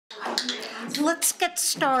Let's get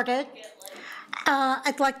started.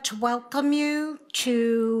 I'd like to welcome you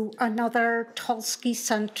to another Talsky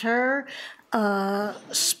Center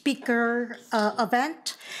speaker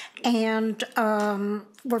event, and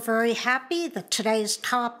we're very happy that today's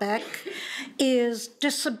topic is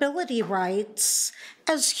disability rights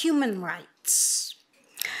as human rights.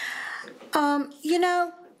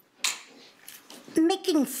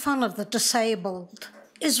 Making fun of the disabled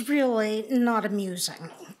is really not amusing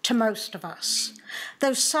to most of us,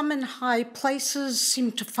 though some in high places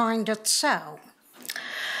seem to find it so.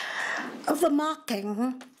 The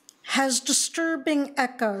mocking has disturbing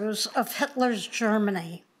echoes of Hitler's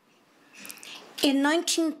Germany. In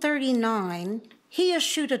 1939, he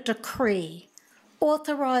issued a decree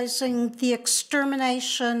authorizing the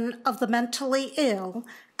extermination of the mentally ill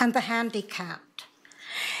and the handicapped.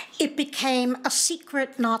 It became a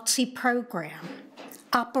secret Nazi program,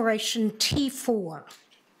 Operation T4.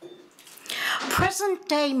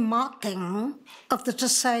 Present-day mocking of the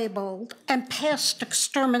disabled and past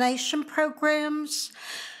extermination programs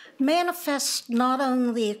manifest not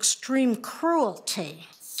only extreme cruelty,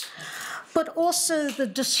 but also the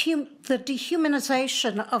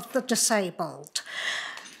dehumanization of the disabled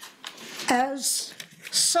as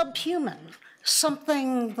subhuman,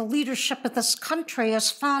 something the leadership of this country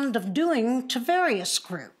is fond of doing to various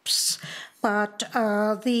groups. But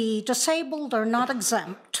the disabled are not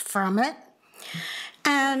exempt from it.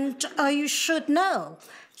 And you should know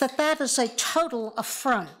that that is a total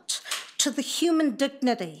affront to the human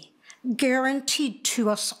dignity guaranteed to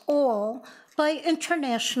us all by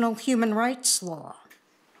international human rights law.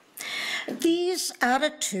 These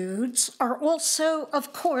attitudes are also,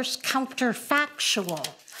 of course, counterfactual,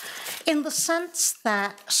 in the sense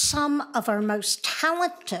that some of our most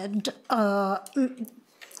talented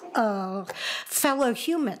fellow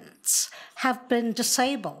humans have been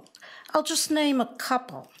disabled. I'll just name a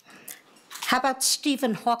couple. How about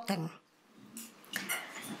Stephen Hawking?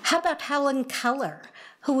 How about Helen Keller,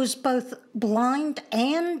 who was both blind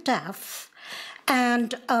and deaf,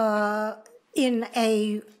 and in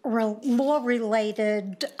a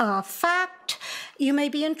law-related fact, you may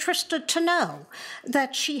be interested to know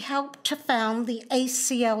that she helped to found the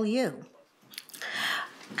ACLU.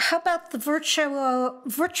 How about the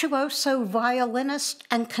virtuoso violinist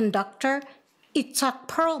and conductor, Itzhak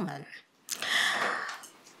Perlman?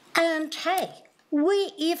 And hey,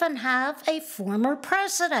 we even have a former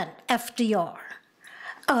president, FDR,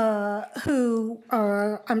 who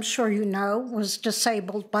I'm sure you know was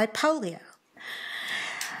disabled by polio.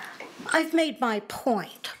 I've made my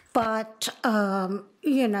point, but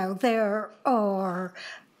there are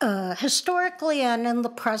historically and in the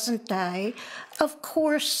present day, of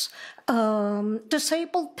course,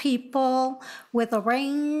 disabled people with a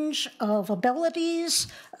range of abilities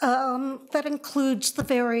that includes the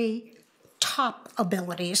very top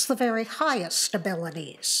abilities, the very highest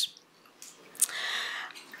abilities.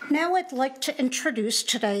 Now I'd like to introduce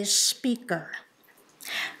today's speaker.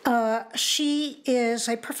 She is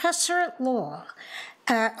a professor at law.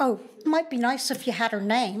 Might be nice if you had her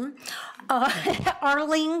name,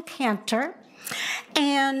 Arlene Kanter.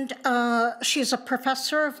 And she's a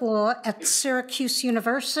professor of law at Syracuse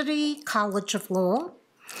University College of Law.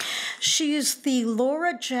 She is the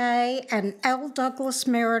Laura J. and L. Douglas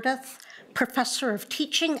Meredith Professor of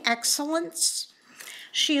Teaching Excellence.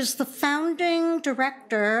 She is the founding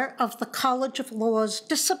director of the College of Law's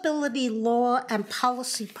Disability Law and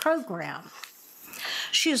Policy Program.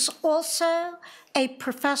 She is also a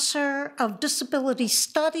professor of disability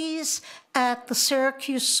studies at the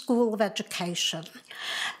Syracuse School of Education.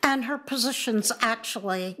 And her positions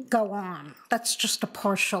actually go on. That's just a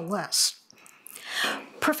partial list.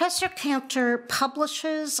 Professor Kanter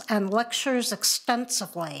publishes and lectures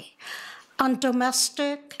extensively on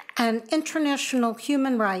domestic and international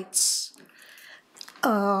human rights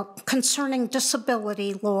concerning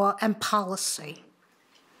disability law and policy.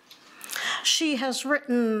 She has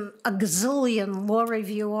written a gazillion law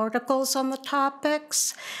review articles on the topic,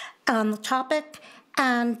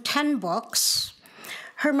 and 10 books.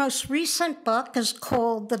 Her most recent book is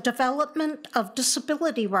called The Development of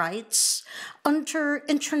Disability Rights Under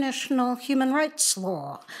International Human Rights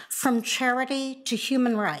Law, From Charity to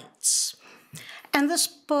Human Rights. And this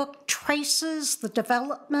book traces the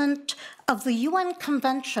development of the UN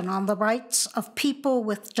Convention on the Rights of People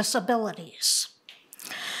with Disabilities.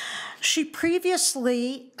 She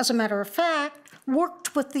previously, as a matter of fact,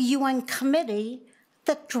 worked with the UN committee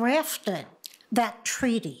that drafted that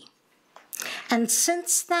treaty. And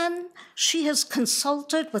since then, she has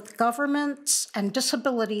consulted with governments and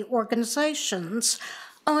disability organizations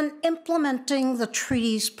on implementing the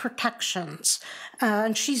treaty's protections.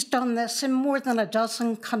 And she's done this in more than a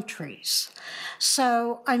dozen countries.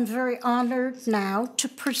 So I'm very honored now to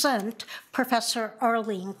present Professor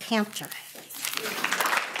Arlene Kanter.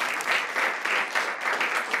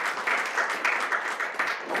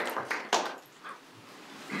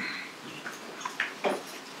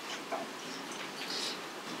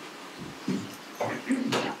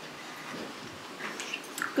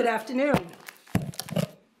 Good afternoon.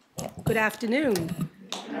 Good afternoon.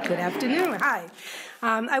 Good afternoon. Hi.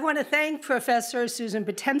 I want to thank Professor Susan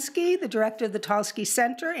Butensky, the director of the Talsky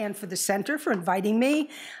Center, and for the center for inviting me.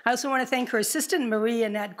 I also want to thank her assistant, Marie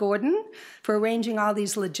Annette Gordon, for arranging all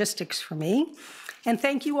these logistics for me. And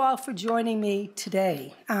thank you all for joining me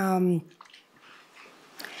today. In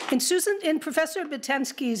Professor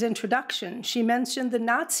Butensky's introduction, she mentioned the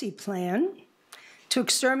Nazi plan to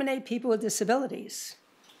exterminate people with disabilities.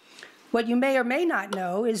 What you may or may not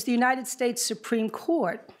know is the United States Supreme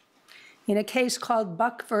Court, in a case called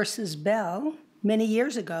Buck versus Bell many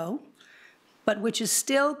years ago, but which is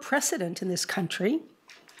still precedent in this country,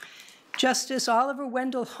 Justice Oliver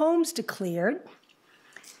Wendell Holmes declared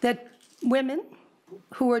that women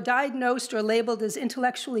who were diagnosed or labeled as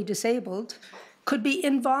intellectually disabled could be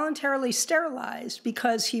involuntarily sterilized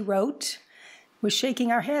because, he wrote, we're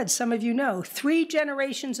shaking our heads, some of you know, 3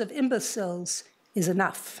 generations of imbeciles is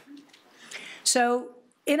enough. So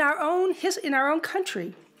in our own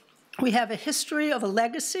country, we have a history of a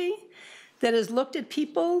legacy that has looked at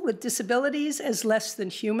people with disabilities as less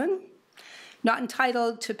than human, not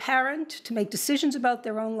entitled to parent, to make decisions about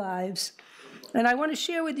their own lives. And I want to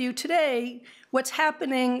share with you today what's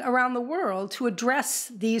happening around the world to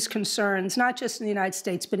address these concerns, not just in the United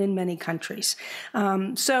States, but in many countries.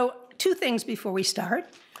 So 2 things before we start.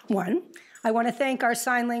 1, I want to thank our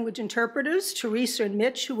sign language interpreters, Teresa and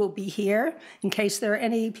Mitch, who will be here in case there are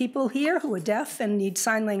any people here who are deaf and need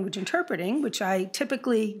sign language interpreting, which I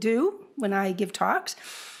typically do when I give talks.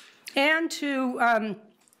 And to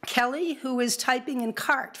Kelly, who is typing in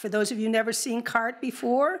CART. For those of you who've never seen CART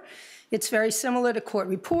before, it's very similar to court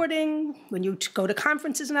reporting. When you go to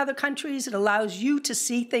conferences in other countries, it allows you to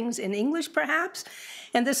see things in English, perhaps.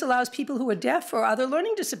 And this allows people who are deaf or other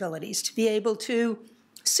learning disabilities to be able to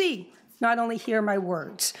see, not only hear my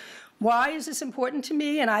words. Why is this important to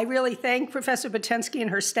me? And I really thank Professor Butensky and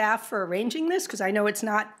her staff for arranging this, because I know it's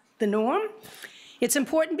not the norm. It's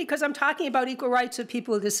important because I'm talking about equal rights of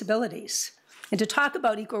people with disabilities. And to talk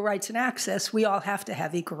about equal rights and access, we all have to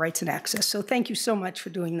have equal rights and access. So thank you so much for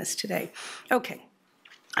doing this today. Okay,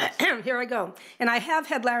 here I go. And I have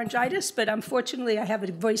had laryngitis, but unfortunately I have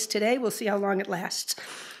a voice today. We'll see how long it lasts.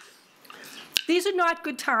 These are not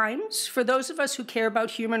good times for those of us who care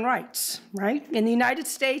about human rights, right? In the United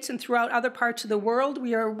States and throughout other parts of the world,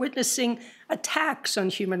 we are witnessing attacks on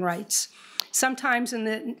human rights, sometimes in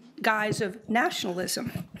the guise of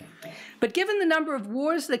nationalism. But given the number of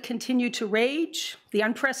wars that continue to rage, the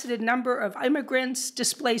unprecedented number of immigrants,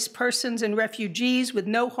 displaced persons, and refugees with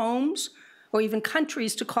no homes or even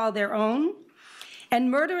countries to call their own,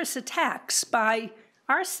 and murderous attacks by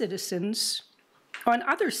our citizens on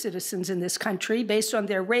other citizens in this country based on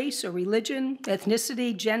their race or religion,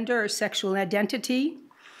 ethnicity, gender, or sexual identity,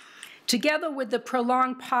 together with the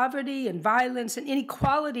prolonged poverty and violence and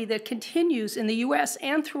inequality that continues in the US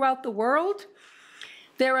and throughout the world,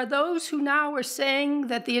 there are those who now are saying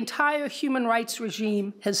that the entire human rights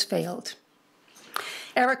regime has failed.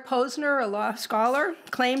 Eric Posner, a law scholar,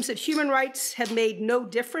 claims that human rights have made no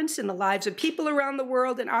difference in the lives of people around the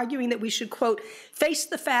world and arguing that we should, quote, face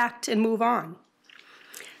the fact and move on.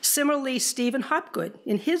 Similarly, Stephen Hopgood,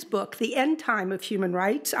 in his book, The End Time of Human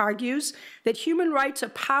Rights, argues that human rights are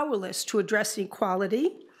powerless to address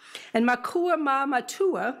inequality, and Makua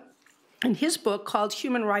Matua, in his book called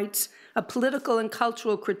Human Rights, A Political and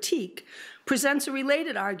Cultural Critique, presents a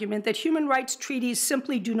related argument that human rights treaties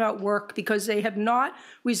simply do not work because they have not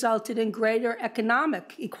resulted in greater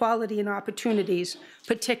economic equality and opportunities,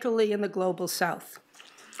 particularly in the global South.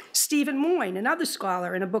 Stephen Moyne, another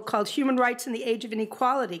scholar, in a book called Human Rights in the Age of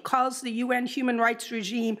Inequality, calls the UN human rights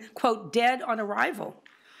regime, quote, dead on arrival.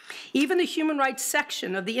 Even the human rights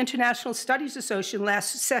section of the International Studies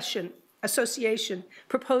Association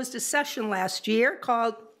proposed a session last year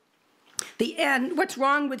called The End, What's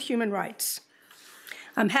Wrong with Human Rights?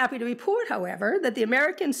 I'm happy to report, however, that the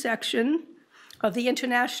American section of the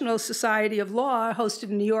International Society of Law, hosted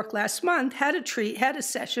in New York last month, had a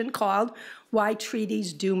session called Why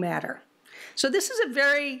Treaties Do Matter. So this is a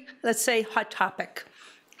very, let's say, hot topic.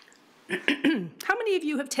 How many of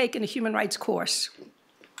you have taken a human rights course?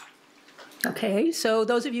 Okay, so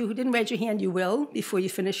those of you who didn't raise your hand, you will before you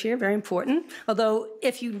finish here, very important. Although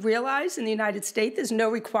if you realize in the United States there's no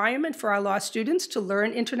requirement for our law students to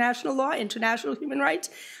learn international law, international human rights,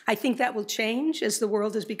 I think that will change as the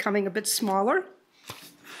world is becoming a bit smaller.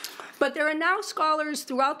 But there are now scholars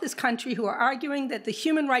throughout this country who are arguing that the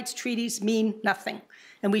human rights treaties mean nothing,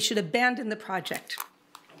 and we should abandon the project.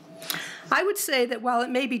 I would say that while it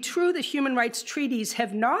may be true that human rights treaties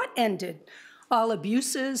have not ended all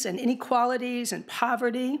abuses and inequalities and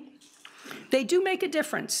poverty, they do make a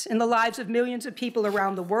difference in the lives of millions of people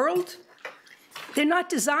around the world. They're not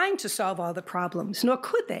designed to solve all the problems, nor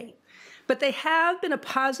could they, but they have been a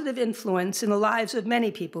positive influence in the lives of many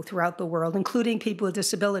people throughout the world, including people with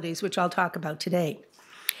disabilities, which I'll talk about today.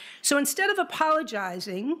 So instead of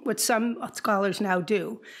apologizing, what some scholars now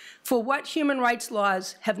do, for what human rights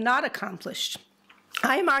laws have not accomplished,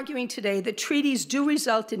 I am arguing today that treaties do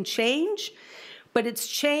result in change, but it's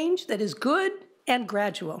change that is good and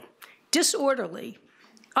gradual, disorderly,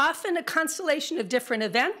 often a constellation of different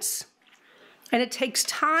events, and it takes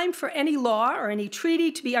time for any law or any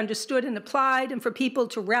treaty to be understood and applied and for people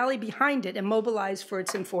to rally behind it and mobilize for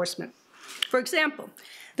its enforcement. For example,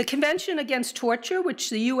 the Convention Against Torture, which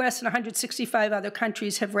the US and 165 other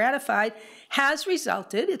countries have ratified, has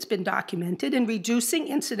resulted, it's been documented, in reducing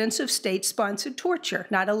incidents of state-sponsored torture,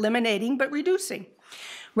 not eliminating, but reducing.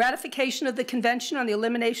 Ratification of the Convention on the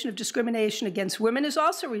Elimination of Discrimination Against Women is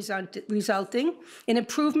also resulting in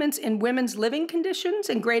improvements in women's living conditions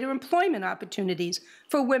and greater employment opportunities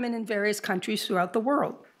for women in various countries throughout the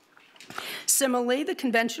world. Similarly, the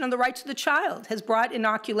Convention on the Rights of the Child has brought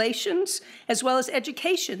inoculations as well as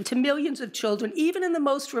education to millions of children, even in the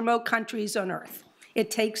most remote countries on earth. It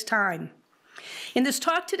takes time. In this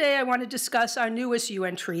talk today, I want to discuss our newest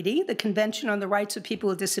UN treaty, the Convention on the Rights of People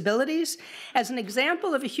with Disabilities, as an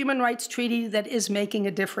example of a human rights treaty that is making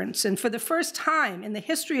a difference. And for the first time in the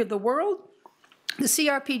history of the world, the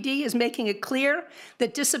CRPD is making it clear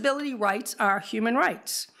that disability rights are human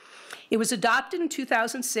rights. It was adopted in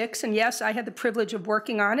 2006, and yes, I had the privilege of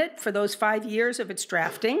working on it for those 5 years of its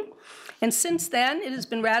drafting. And since then, it has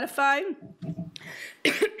been ratified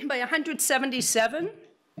by 177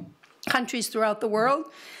 countries throughout the world,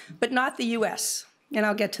 but not the US, and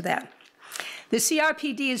I'll get to that. The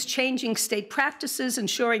CRPD is changing state practices,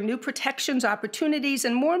 ensuring new protections, opportunities,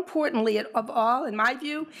 and more importantly of all, in my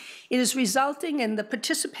view, it is resulting in the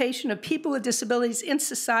participation of people with disabilities in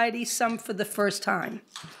society, some for the first time.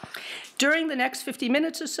 During the next 50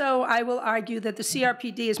 minutes or so, I will argue that the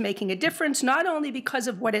CRPD is making a difference, not only because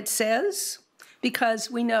of what it says, because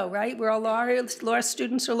we know, right? We're all law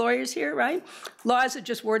students or lawyers here, right? Laws are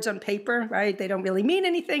just words on paper, right? They don't really mean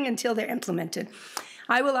anything until they're implemented.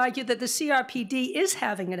 I will argue that the CRPD is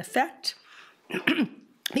having an effect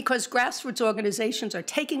because grassroots organizations are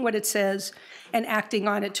taking what it says and acting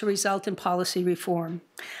on it to result in policy reform.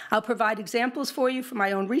 I'll provide examples for you from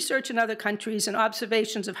my own research in other countries and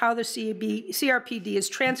observations of how the CRPD is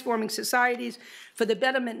transforming societies for the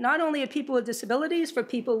betterment not only of people with disabilities, for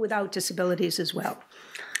people without disabilities as well.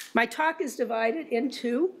 My talk is divided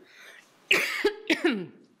into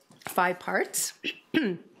 5 parts.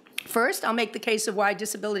 First, I'll make the case of why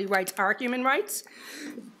disability rights are human rights.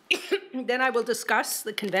 Then I will discuss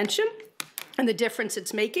the convention and the difference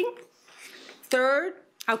it's making. Third,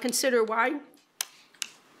 I'll consider why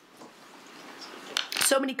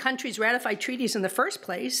so many countries ratify treaties in the first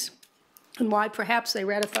place and why perhaps they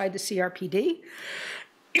ratified the CRPD.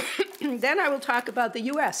 Then I will talk about the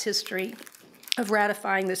US history of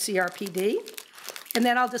ratifying the CRPD. And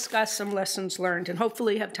then I'll discuss some lessons learned and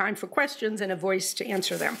hopefully have time for questions and a voice to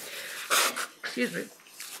answer them. Excuse me.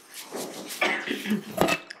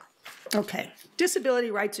 Okay,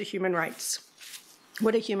 disability rights are human rights.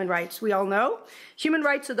 What are human rights? We all know. Human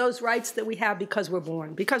rights are those rights that we have because we're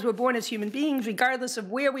born. Because we're born as human beings, regardless of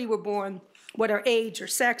where we were born, what our age or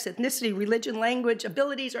sex, ethnicity, religion, language,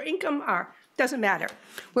 abilities, or income are. Doesn't matter.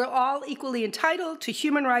 We're all equally entitled to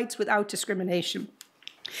human rights without discrimination.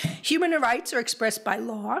 Human rights are expressed by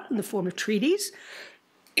law in the form of treaties.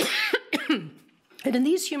 And in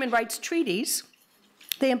these human rights treaties,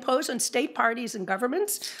 they impose on state parties and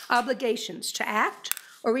governments obligations to act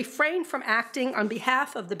or refrain from acting on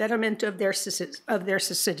behalf of the betterment of their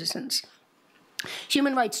citizens.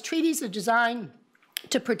 Human rights treaties are designed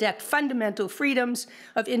to protect fundamental freedoms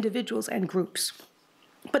of individuals and groups.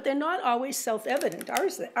 But they're not always self-evident,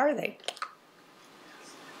 are they?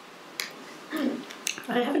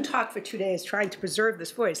 I haven't talked for 2 days trying to preserve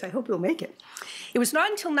this voice. I hope you'll make it. It was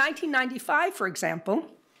not until 1995, for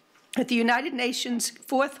example, at the United Nations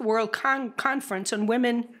Fourth World Conference on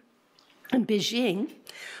Women in Beijing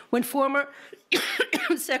when former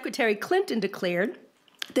Secretary Clinton declared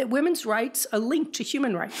that women's rights are linked to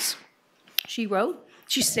human rights. She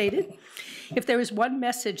stated, "If there is one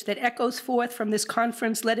message that echoes forth from this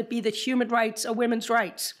conference, let it be that human rights are women's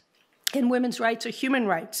rights, and women's rights are human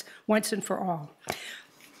rights, once and for all."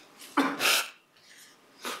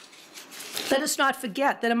 Let us not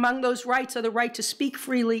forget that among those rights are the right to speak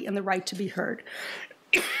freely and the right to be heard.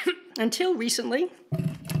 Until recently,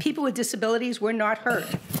 people with disabilities were not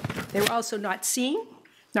heard. They were also not seen,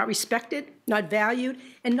 not respected, not valued,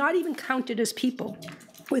 and not even counted as people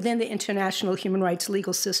within the international human rights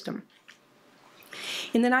legal system.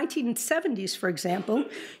 In the 1970s, for example,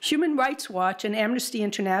 Human Rights Watch and Amnesty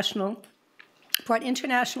International brought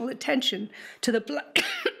international attention to the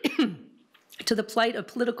plight of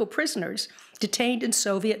political prisoners detained in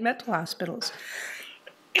Soviet mental hospitals.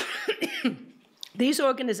 These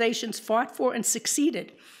organizations fought for and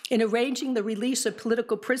succeeded in arranging the release of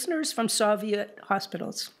political prisoners from Soviet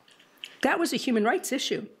hospitals. That was a human rights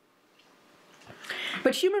issue.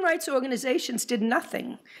 But human rights organizations did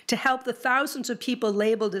nothing to help the thousands of people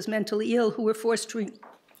labeled as mentally ill who were forced to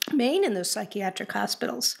remain in those psychiatric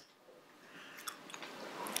hospitals.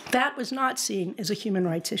 That was not seen as a human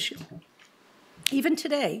rights issue. Even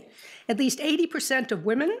today, at least 80% of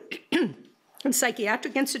women in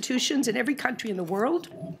psychiatric institutions in every country in the world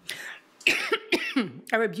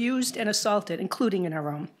are abused and assaulted, including in our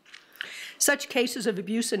own. Such cases of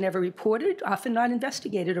abuse are never reported, often not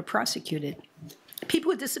investigated or prosecuted. People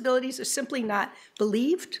with disabilities are simply not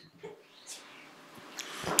believed.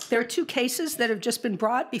 There are 2 cases that have just been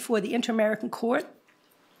brought before the Inter-American Court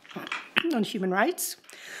on Human Rights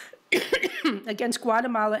against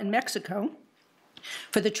Guatemala and Mexico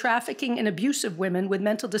for the trafficking and abuse of women with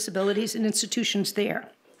mental disabilities in institutions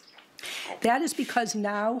there. That is because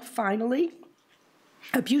now, finally,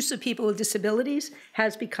 abuse of people with disabilities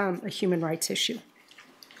has become a human rights issue.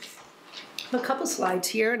 A couple slides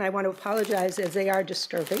here, and I want to apologize as they are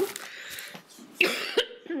disturbing.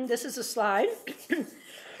 This is a slide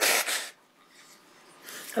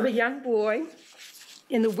of a young boy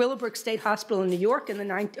in the Willowbrook State Hospital in New York in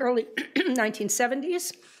the early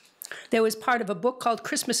 1970s. That was part of a book called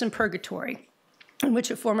Christmas in Purgatory, in which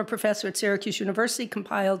a former professor at Syracuse University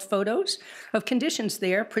compiled photos of conditions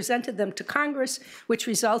there, presented them to Congress, which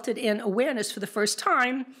resulted in awareness for the first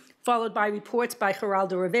time, followed by reports by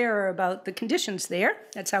Geraldo Rivera about the conditions there.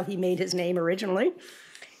 That's how he made his name originally,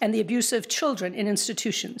 and the abuse of children in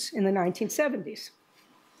institutions in the 1970s.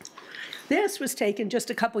 This was taken just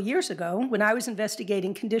a couple years ago when I was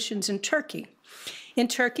investigating conditions in Turkey. In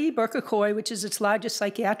Turkey, Burkaköy, which is its largest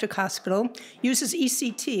psychiatric hospital, uses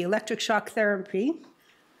ECT, electric shock therapy,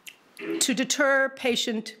 to deter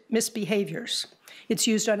patient misbehaviors. It's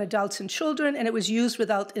used on adults and children, and it was used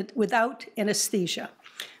without anesthesia,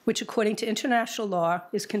 which according to international law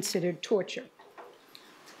is considered torture.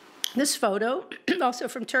 This photo, also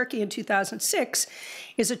from Turkey in 2006,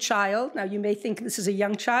 is a child. Now you may think this is a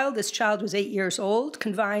young child. This child was 8 years old,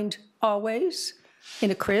 confined always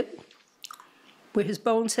in a crib, where his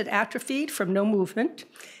bones had atrophied from no movement,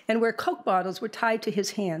 and where Coke bottles were tied to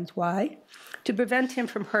his hands. Why? To prevent him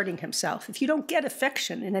from hurting himself. If you don't get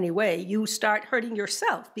affection in any way, you start hurting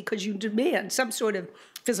yourself because you demand some sort of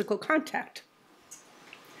physical contact.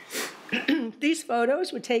 These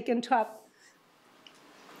photos were taken top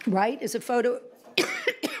right is a photo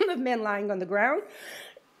of men lying on the ground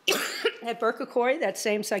at Burkaköy, that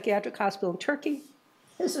same psychiatric hospital in Turkey.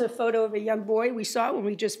 This is a photo of a young boy we saw when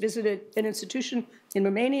we just visited an institution in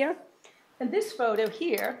Romania. And this photo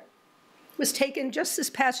here was taken just this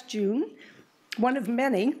past June, one of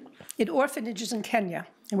many, in orphanages in Kenya.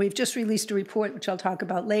 And we've just released a report, which I'll talk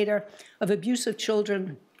about later, of abuse of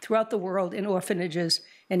children throughout the world in orphanages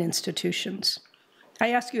and institutions. I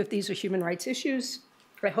ask you if these are human rights issues.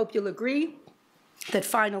 I hope you'll agree that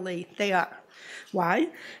finally they are. Why?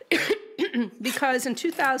 Because in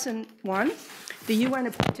 2001, the UN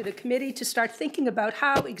appointed a committee to start thinking about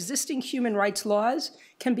how existing human rights laws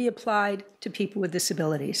can be applied to people with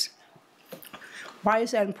disabilities. Why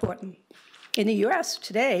is that important? In the US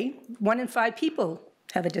today, 1 in 5 people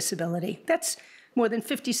have a disability. That's more than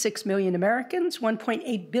 56 million Americans,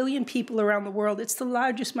 1.8 billion people around the world. It's the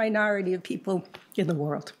largest minority of people in the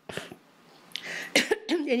world.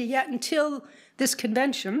 And yet, until this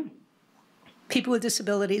convention, people with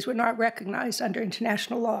disabilities were not recognized under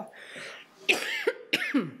international law.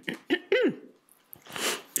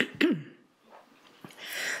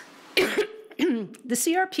 The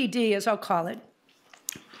CRPD, as I'll call it,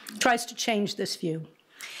 tries to change this view.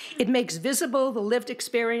 It makes visible the lived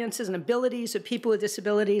experiences and abilities of people with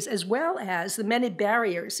disabilities, as well as the many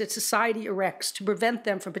barriers that society erects to prevent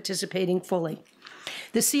them from participating fully.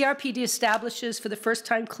 The CRPD establishes for the first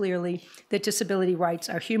time clearly that disability rights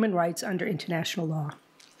are human rights under international law.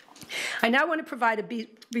 I now want to provide a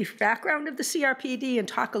brief background of the CRPD and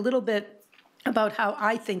talk a little bit about how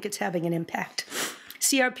I think it's having an impact.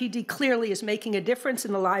 CRPD clearly is making a difference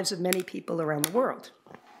in the lives of many people around the world.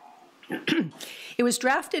 It was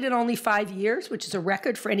drafted in only 5 years, which is a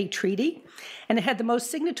record for any treaty, and it had the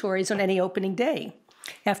most signatories on any opening day.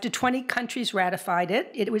 After 20 countries ratified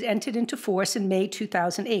it, it was entered into force in May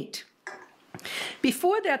 2008.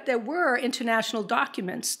 Before that, there were international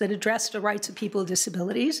documents that addressed the rights of people with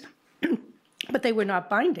disabilities, but they were not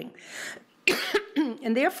binding.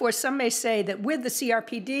 And therefore, some may say that with the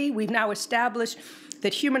CRPD, we've now established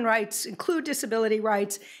that human rights include disability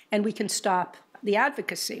rights, and we can stop the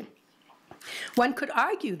advocacy. One could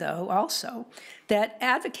argue, though, also, that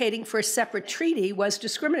advocating for a separate treaty was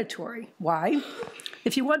discriminatory. Why?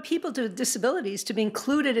 If you want people with disabilities to be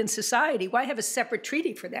included in society, why have a separate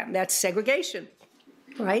treaty for them? That's segregation,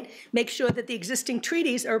 right? Make sure that the existing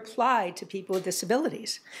treaties are applied to people with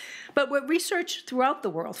disabilities. But what research throughout the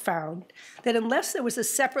world found that unless there was a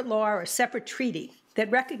separate law or a separate treaty that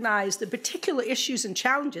recognized the particular issues and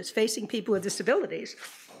challenges facing people with disabilities,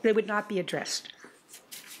 they would not be addressed.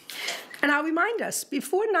 And I'll remind us,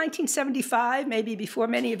 before 1975, maybe before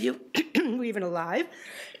many of you were even alive,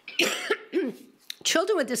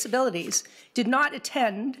 children with disabilities did not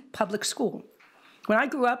attend public school. When I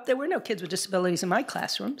grew up, there were no kids with disabilities in my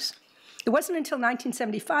classrooms. It wasn't until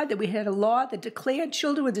 1975 that we had a law that declared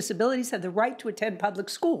children with disabilities had the right to attend public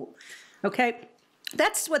school, okay?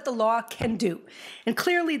 That's what the law can do. And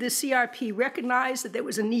clearly the CRP recognized that there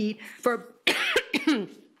was a need for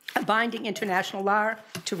a binding international law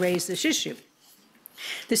to raise this issue.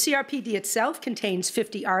 The CRPD itself contains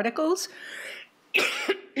 50 articles.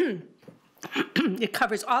 It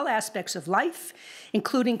covers all aspects of life,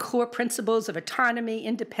 including core principles of autonomy,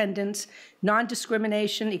 independence,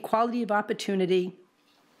 non-discrimination, equality of opportunity.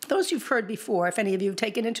 Those you've heard before, if any of you have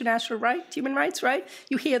taken international rights, human rights, right?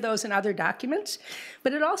 You hear those in other documents.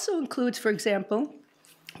 But it also includes, for example,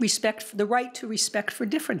 the right to respect for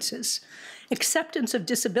differences, acceptance of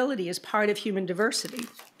disability as part of human diversity,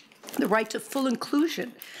 the right to full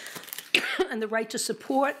inclusion, and the right to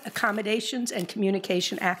support, accommodations, and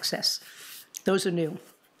communication access. Those are new.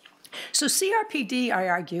 So CRPD, I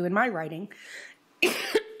argue, in my writing,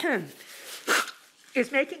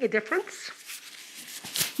 is making a difference,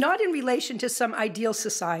 not in relation to some ideal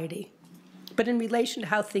society, but in relation to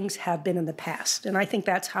how things have been in the past. And I think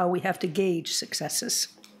that's how we have to gauge successes.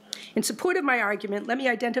 In support of my argument, let me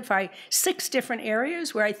identify 6 different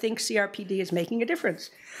areas where I think CRPD is making a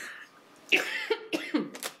difference.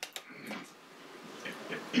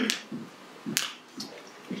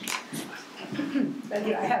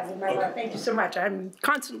 I have in my life. Thank you so much. I'm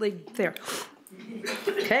constantly there.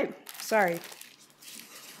 Okay, sorry.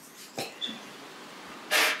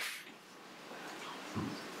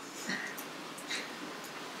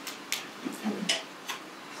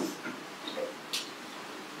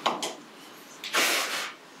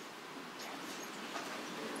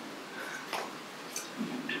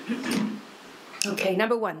 Okay,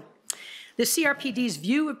 number 1. The CRPD's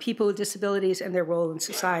view of people with disabilities and their role in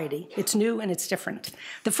society. It's new and it's different.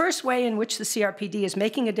 The first way in which the CRPD is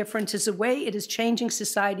making a difference is the way it is changing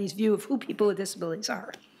society's view of who people with disabilities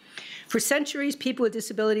are. For centuries, people with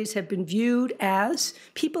disabilities have been viewed as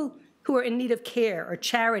people who are in need of care or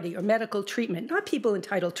charity or medical treatment, not people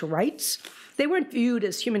entitled to rights. They weren't viewed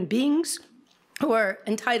as human beings who are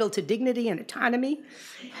entitled to dignity and autonomy.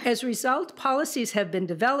 As a result, policies have been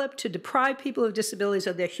developed to deprive people with disabilities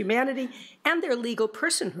of their humanity and their legal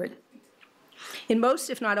personhood. In most,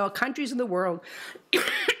 if not all, countries in the world,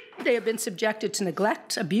 they have been subjected to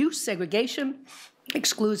neglect, abuse, segregation,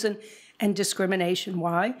 exclusion, and discrimination.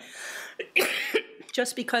 Why?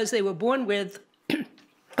 Just because they were born with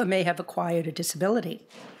or may have acquired a disability.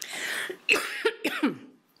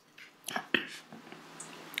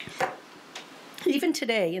 Even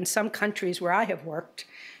today, in some countries where I have worked,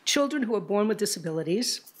 children who are born with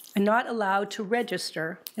disabilities are not allowed to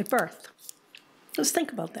register at birth. Let's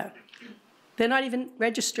think about that. They're not even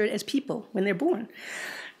registered as people when they're born.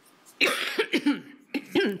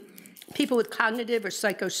 People with cognitive or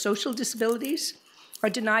psychosocial disabilities are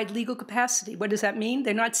denied legal capacity. What does that mean?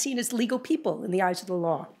 They're not seen as legal people in the eyes of the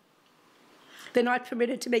law. They're not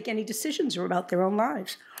permitted to make any decisions about their own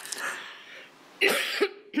lives.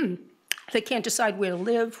 They can't decide where to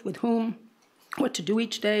live, with whom, what to do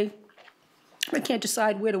each day. They can't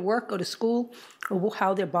decide where to work, go to school, or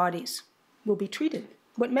how their bodies will be treated,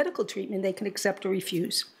 what medical treatment they can accept or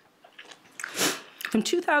refuse. From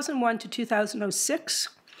 2001 to 2006,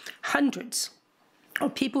 hundreds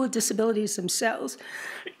of people with disabilities themselves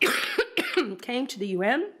came to the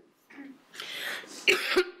UN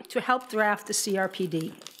to help draft the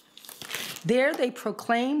CRPD. There they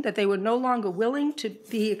proclaimed that they were no longer willing to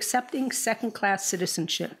be accepting second-class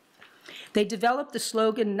citizenship. They developed the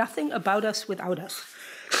slogan, "Nothing about us without us."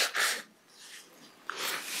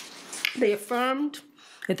 They affirmed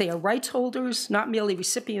that they are rights holders, not merely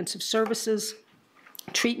recipients of services,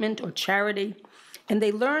 treatment, or charity. And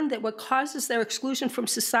they learned that what causes their exclusion from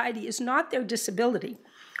society is not their disability,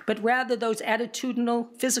 but rather those attitudinal,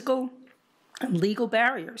 physical, and legal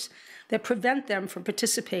barriers that prevent them from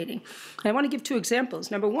participating. And I want to give two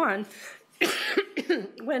examples. Number one,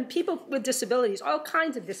 when people with disabilities, all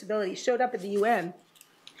kinds of disabilities, showed up at the UN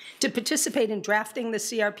to participate in drafting the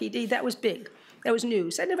CRPD, that was big. That was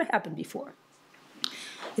news. That never happened before.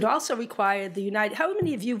 It also required the United... How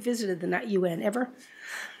many of you visited the UN ever?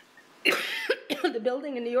 The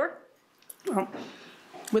building in New York? Well,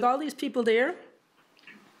 with all these people there,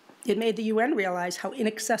 it made the UN realize how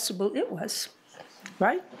inaccessible it was,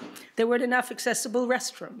 right? There weren't enough accessible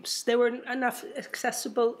restrooms. There weren't enough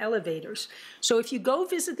accessible elevators. So if you go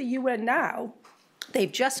visit the UN now,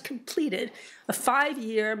 they've just completed a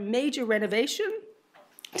 5-year major renovation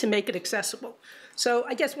to make it accessible. So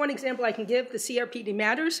I guess one example I can give, the CRPD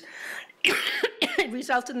matters. It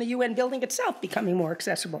resulted in the UN building itself becoming more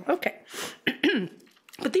accessible. Okay.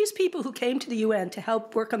 But these people who came to the UN to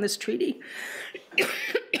help work on this treaty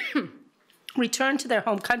returned to their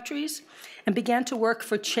home countries and began to work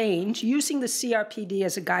for change using the CRPD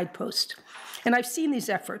as a guidepost. And I've seen these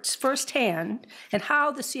efforts firsthand and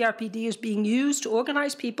how the CRPD is being used to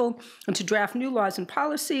organize people and to draft new laws and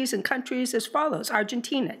policies in countries as follows: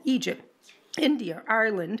 Argentina, Egypt, India,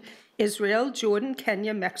 Ireland, Israel, Jordan,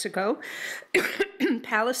 Kenya, Mexico,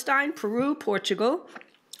 Palestine, Peru, Portugal,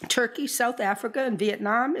 Turkey, South Africa, and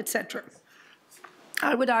Vietnam, etc.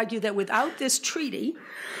 I would argue that without this treaty,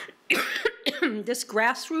 this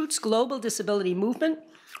grassroots global disability movement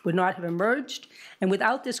would not have emerged, and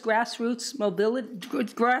without this grassroots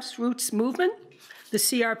movement, the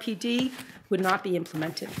CRPD would not be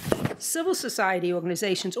implemented. Civil society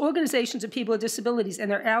organizations, organizations of people with disabilities, and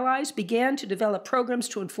their allies began to develop programs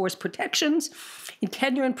to enforce protections. In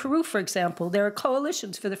Kenya and Peru, for example, there are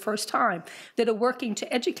coalitions for the first time that are working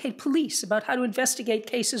to educate police about how to investigate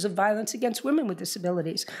cases of violence against women with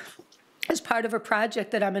disabilities. As part of a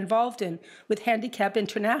project that I'm involved in with Handicap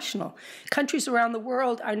International, countries around the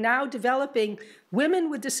world are now developing women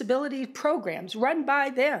with disability programs run by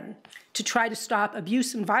them to try to stop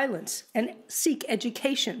abuse and violence and seek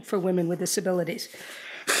education for women with disabilities.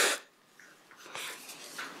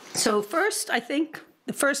 So first, I think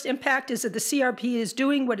the first impact is that the CRP is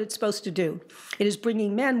doing what it's supposed to do. It is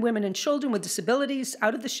bringing men, women, and children with disabilities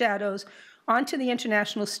out of the shadows onto the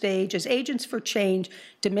international stage as agents for change,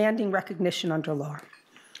 demanding recognition under law.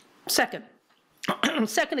 Second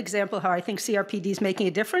example how I think CRPD is making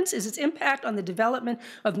a difference is its impact on the development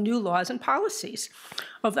of new laws and policies.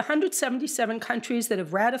 Of the 177 countries that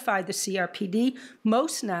have ratified the CRPD,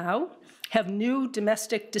 most now have new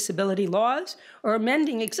domestic disability laws or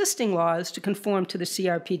amending existing laws to conform to the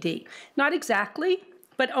CRPD. Not exactly,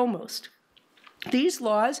 but almost. These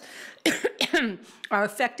laws are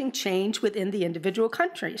affecting change within the individual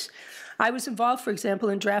countries. I was involved, for example,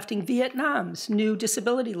 in drafting Vietnam's new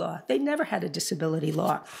disability law. They never had a disability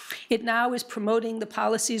law. It now is promoting the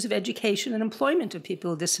policies of education and employment of people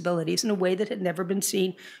with disabilities in a way that had never been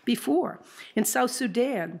seen before. In South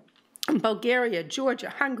Sudan, Bulgaria, Georgia,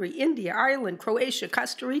 Hungary, India, Ireland, Croatia,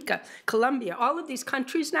 Costa Rica, Colombia, all of these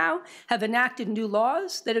countries now have enacted new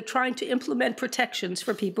laws that are trying to implement protections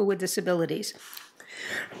for people with disabilities.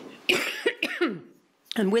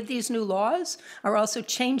 And with these new laws are also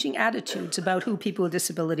changing attitudes about who people with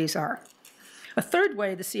disabilities are. A third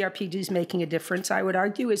way the CRPD is making a difference, I would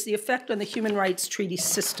argue, is the effect on the human rights treaty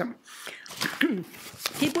system.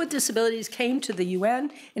 People with disabilities came to the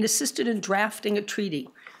UN and assisted in drafting a treaty.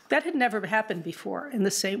 That had never happened before in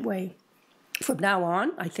the same way. From now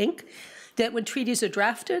on, I think, that when treaties are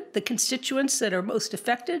drafted, the constituents that are most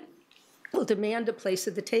affected will demand a place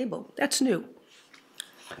at the table. That's new.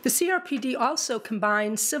 The CRPD also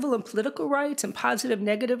combines civil and political rights and positive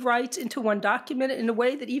negative rights into one document in a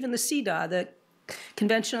way that even the CEDAW, the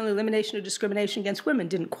Convention on the Elimination of Discrimination Against Women,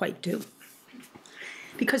 didn't quite do.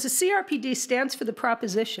 Because the CRPD stands for the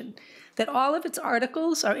proposition that all of its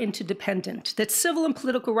articles are interdependent, that civil and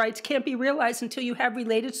political rights can't be realized until you have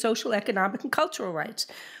related social, economic, and cultural rights.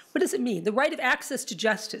 What does it mean? The right of access to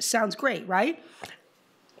justice sounds great, right?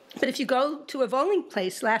 But if you go to a voting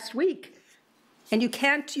place last week and you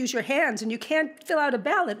can't use your hands and you can't fill out a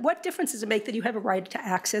ballot, what difference does it make that you have a right to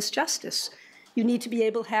access justice? You need to be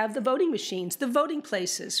able to have the voting machines, the voting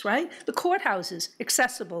places, right? The courthouses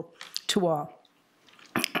accessible to all.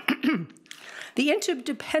 The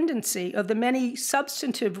interdependency of the many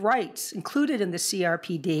substantive rights included in the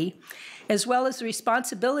CRPD, as well as the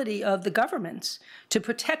responsibility of the governments to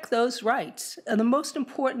protect those rights, are the most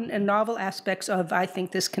important and novel aspects of, I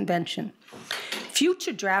think, this convention.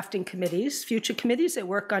 Future drafting committees, future committees that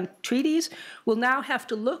work on treaties, will now have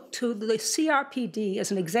to look to the CRPD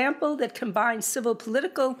as an example that combines civil,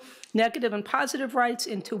 political, negative, and positive rights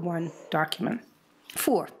into one document.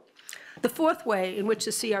 Fourth, the fourth way in which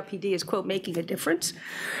the CRPD is, quote, making a difference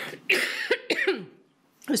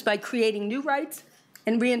is by creating new rights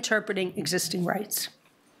and reinterpreting existing rights.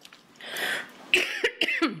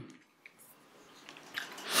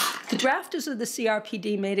 The drafters of the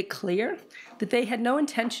CRPD made it clear that they had no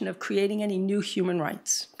intention of creating any new human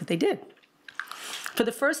rights, but they did. For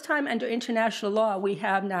the first time under international law, we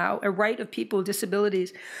have now a right of people with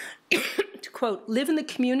disabilities to, quote, live in the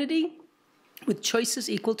community with choices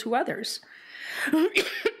equal to others.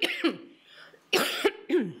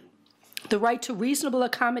 The right to reasonable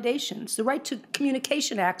accommodations, the right to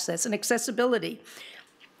communication access and accessibility.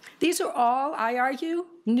 These are all, I argue,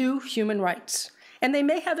 new human rights. And they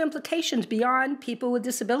may have implications beyond people with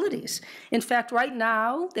disabilities. In fact, right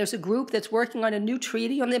now, there's a group that's working on a new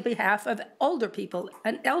treaty on the behalf of older people,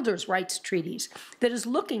 an elders' rights treaties, that is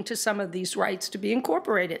looking to some of these rights to be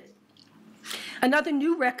incorporated. Another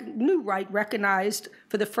new right recognized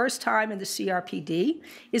for the first time in the CRPD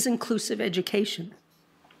is inclusive education.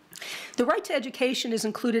 The right to education is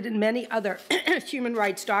included in many other human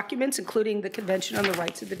rights documents, including the Convention on the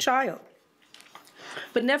Rights of the Child.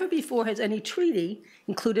 But never before has any treaty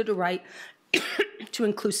included a right to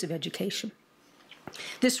inclusive education.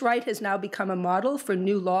 This right has now become a model for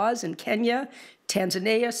new laws in Kenya,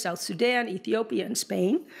 Tanzania, South Sudan, Ethiopia, and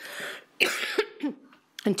Spain.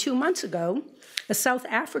 And 2 months ago, a South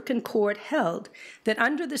African court held that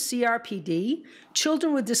under the CRPD,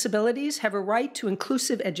 children with disabilities have a right to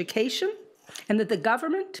inclusive education, and that the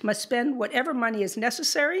government must spend whatever money is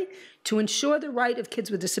necessary to ensure the right of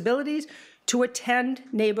kids with disabilities to attend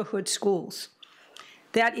neighborhood schools.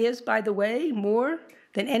 That is, by the way, more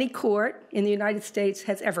than any court in the United States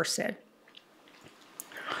has ever said.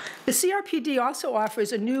 The CRPD also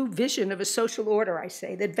offers a new vision of a social order, I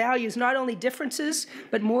say, that values not only differences,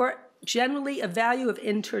 but more generally a value of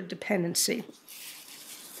interdependency.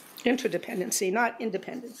 Interdependency, not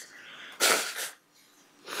independence.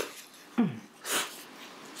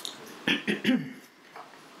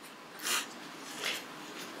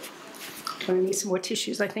 I need some more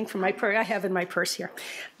tissues, I think, from my purse. I have in my purse here.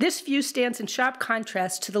 This view stands in sharp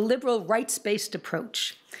contrast to the liberal rights-based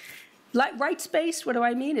approach. Rights-based, what do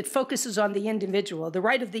I mean? It focuses on the individual, the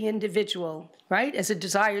right of the individual, right, as a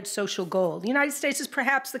desired social goal. The United States is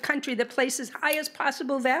perhaps the country that places highest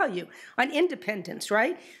possible value on independence,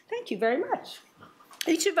 right? Thank you very much.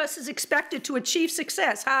 Each of us is expected to achieve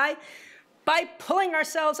success, by pulling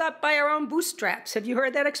ourselves up by our own bootstraps. Have you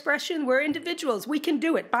heard that expression? We're individuals. We can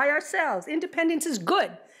do it by ourselves. Independence is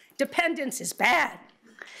good. Dependence is bad.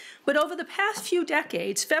 But over the past few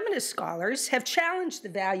decades, feminist scholars have challenged the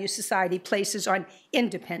value society places on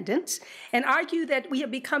independence and argue that we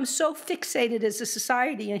have become so fixated as a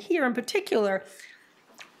society, and here in particular,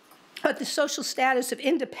 at the social status of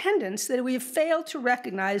independence, that we have failed to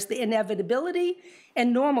recognize the inevitability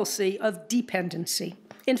and normalcy of dependency.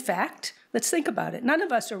 In fact, let's think about it. None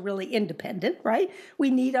of us are really independent, right?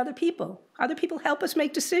 We need other people. Other people help us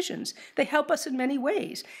make decisions. They help us in many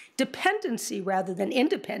ways. Dependency rather than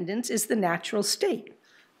independence is the natural state.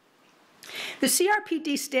 The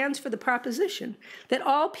CRPD stands for the proposition that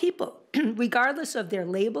all people, regardless of their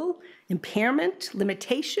label, impairment,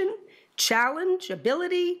 limitation, challenge,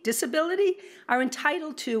 ability, disability, are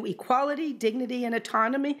entitled to equality, dignity, and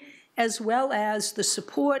autonomy, as well as the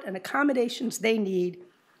support and accommodations they need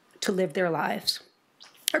to live their lives.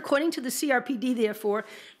 According to the CRPD, therefore,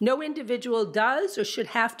 no individual does or should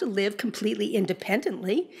have to live completely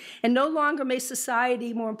independently, and no longer may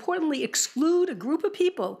society, more importantly, exclude a group of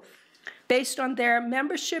people based on their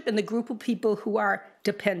membership in the group of people who are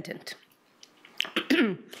dependent.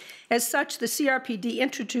 As such, the CRPD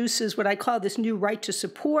introduces what I call this new right to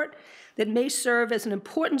support that may serve as an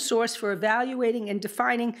important source for evaluating and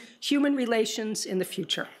defining human relations in the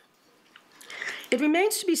future. It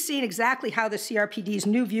remains to be seen exactly how the CRPD's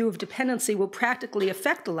new view of dependency will practically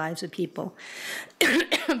affect the lives of people.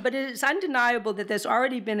 But it is undeniable that there's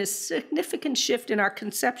already been a significant shift in our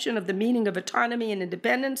conception of the meaning of autonomy and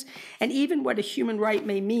independence, and even what a human right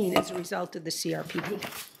may mean as a result of the CRPD.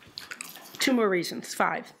 2 more reasons,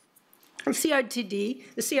 5. The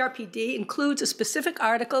CRPD includes a specific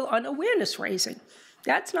article on awareness raising.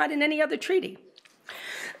 That's not in any other treaty.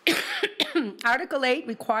 Article 8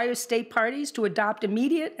 requires state parties to adopt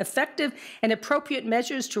immediate, effective, and appropriate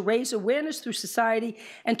measures to raise awareness through society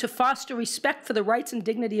and to foster respect for the rights and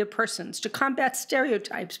dignity of persons, to combat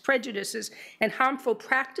stereotypes, prejudices, and harmful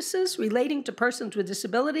practices relating to persons with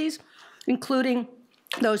disabilities, including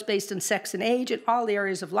those based on sex and age in all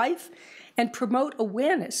areas of life, and promote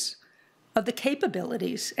awareness of the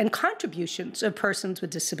capabilities and contributions of persons with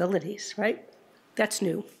disabilities, right? That's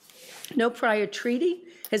new. No prior treaty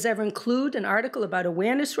has ever included an article about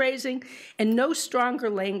awareness raising, and no stronger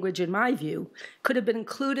language, in my view, could have been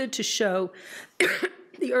included to show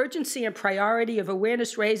the urgency and priority of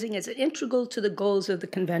awareness raising as integral to the goals of the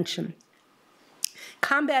convention.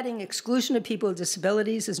 Combating exclusion of people with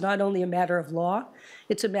disabilities is not only a matter of law,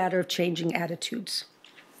 it's a matter of changing attitudes.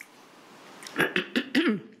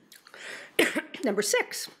 Number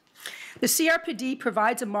 6, the CRPD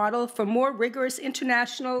provides a model for more rigorous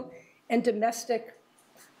international and domestic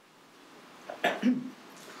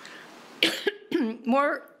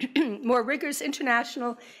more rigorous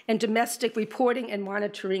international and domestic reporting and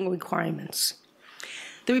monitoring requirements.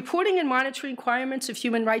 The reporting and monitoring requirements of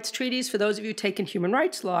human rights treaties, for those of you taking human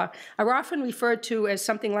rights law, are often referred to as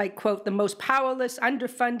something like, quote, the most powerless,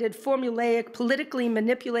 underfunded, formulaic, politically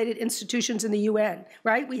manipulated institutions in the UN,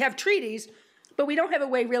 right? We have treaties, but we don't have a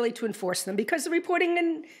way really to enforce them because the reporting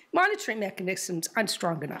and monitoring mechanisms aren't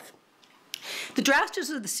strong enough. The drafters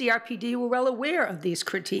of the CRPD were well aware of these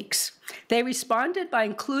critiques. They responded by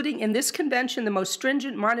including in this convention the most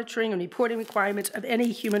stringent monitoring and reporting requirements of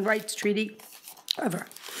any human rights treaty ever.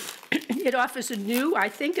 It offers a new, I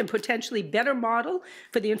think, and potentially better model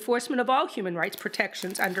for the enforcement of all human rights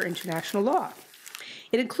protections under international law.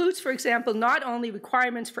 It includes, for example, not only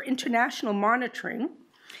requirements for international monitoring,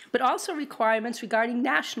 but also requirements regarding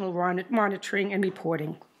national monitoring and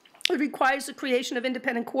reporting. It requires the creation of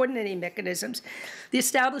independent coordinating mechanisms, the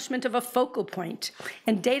establishment of a focal point,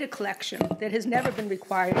 and data collection that has never been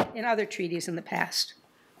required in other treaties in the past.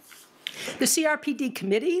 The CRPD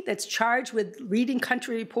committee that's charged with reading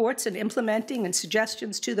country reports and implementing and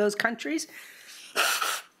suggestions to those countries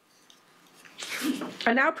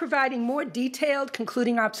are now providing more detailed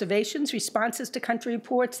concluding observations, responses to country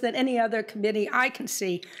reports than any other committee I can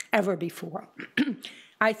see ever before.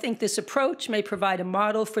 I think this approach may provide a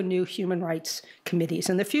model for new human rights committees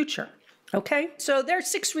in the future. Okay, so there are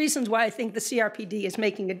 6 reasons why I think the CRPD is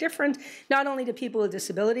making a difference, not only to people with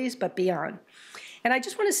disabilities, but beyond. And I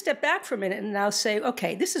just want to step back for a minute and now say,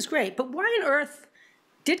 okay, this is great, but why on earth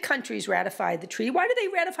did countries ratify the treaty? Why do they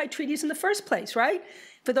ratify treaties in the first place, right?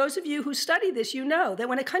 For those of you who study this, you know that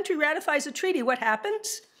when a country ratifies a treaty, what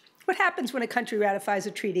happens? What happens when a country ratifies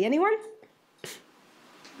a treaty? Anyone?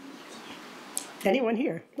 Anyone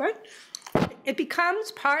here, right? It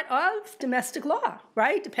becomes part of domestic law,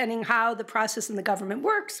 right? Depending how the process in the government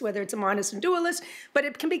works, whether it's a monist and dualist, but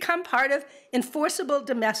it can become part of enforceable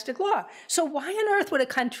domestic law. So why on earth would a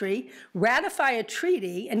country ratify a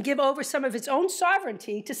treaty and give over some of its own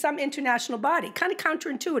sovereignty to some international body? Kind of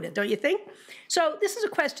counterintuitive, don't you think? So this is a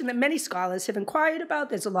question that many scholars have inquired about.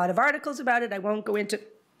 There's a lot of articles about it. I won't go into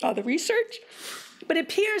all the research. But it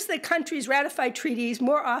appears that countries ratify treaties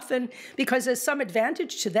more often because there's some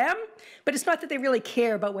advantage to them, but it's not that they really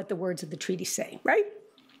care about what the words of the treaty say, right?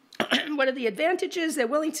 What are the advantages? They're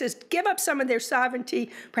willing to give up some of their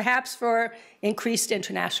sovereignty, perhaps for increased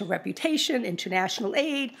international reputation, international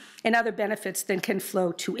aid, and other benefits that can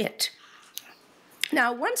flow to it.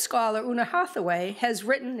 Now, one scholar, Una Hathaway, has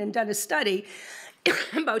written and done a study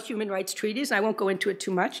about human rights treaties, and I won't go into it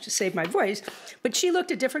too much to save my voice, but she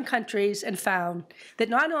looked at different countries and found that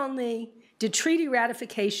not only did treaty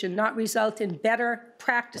ratification not result in better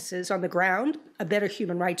practices on the ground, a better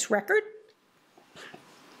human rights record,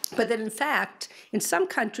 but that in fact, in some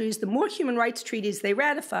countries, the more human rights treaties they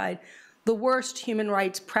ratified, the worst human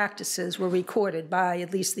rights practices were recorded by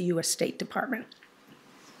at least the US State Department.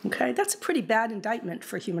 Okay, that's a pretty bad indictment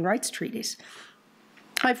for human rights treaties.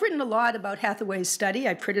 I've written a lot about Hathaway's study.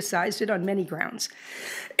 I've criticized it on many grounds.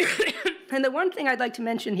 And the one thing I'd like to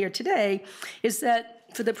mention here today is that,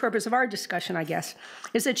 for the purpose of our discussion, I guess,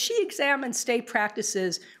 is that she examined state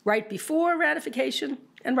practices right before ratification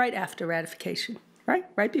and right after ratification, right?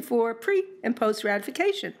 Right before, pre, and post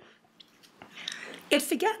ratification. It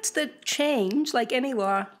forgets that change, like any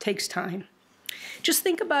law, takes time. Just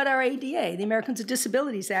think about our ADA, the Americans with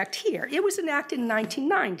Disabilities Act here. It was enacted in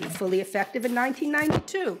 1990, fully effective in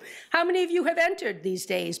 1992. How many of you have entered these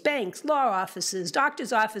days banks, law offices,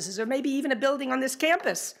 doctor's offices, or maybe even a building on this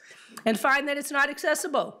campus and find that it's not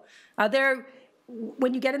accessible?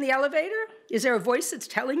 When you get in the elevator, is there a voice that's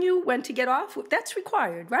telling you when to get off? That's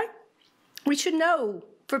required, right? We should know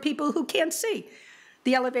for people who can't see.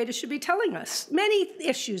 The elevator should be telling us. Many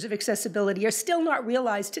issues of accessibility are still not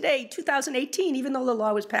realized today, 2018, even though the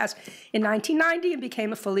law was passed in 1990 and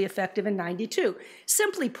became fully effective in 92.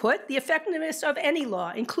 Simply put, the effectiveness of any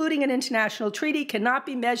law, including an international treaty, cannot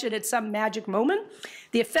be measured at some magic moment.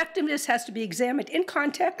 The effectiveness has to be examined in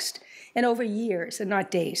context and over years and not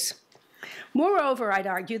days. Moreover, I'd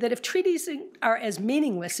argue that if treaties are as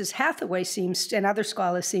meaningless as Hathaway seems and other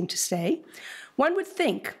scholars seem to say, one would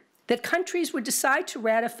think that countries would decide to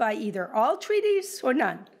ratify either all treaties or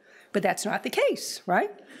none. But that's not the case,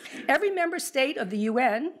 right? Every member state of the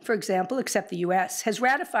UN, for example, except the US, has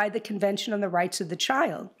ratified the Convention on the Rights of the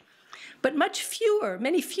Child. But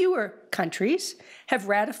many fewer countries have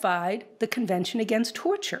ratified the Convention Against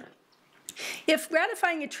Torture. If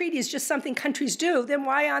ratifying a treaty is just something countries do, then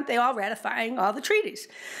why aren't they all ratifying all the treaties?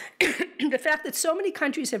 The fact that so many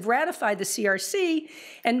countries have ratified the CRC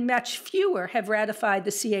and much fewer have ratified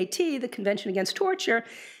the CAT, the Convention Against Torture,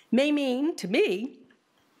 may mean, to me,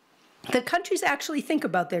 that countries actually think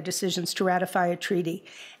about their decisions to ratify a treaty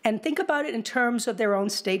and think about it in terms of their own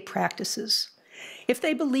state practices. If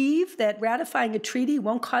they believe that ratifying a treaty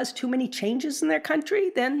won't cause too many changes in their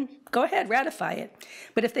country, then go ahead, ratify it.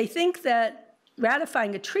 But if they think that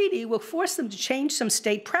ratifying a treaty will force them to change some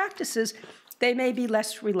state practices, they may be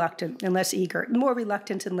less reluctant and less eager, more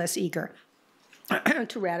reluctant and less eager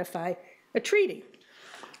to ratify a treaty.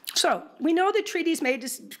 So we know that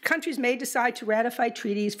countries may decide to ratify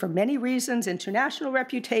treaties for many reasons: international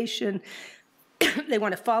reputation. They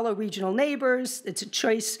want to follow regional neighbors. It's a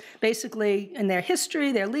choice, basically, in their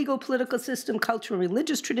history, their legal, political system, cultural,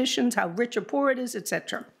 religious traditions, how rich or poor it is,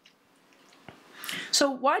 etc. So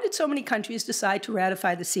why did so many countries decide to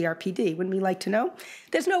ratify the CRPD? Wouldn't we like to know?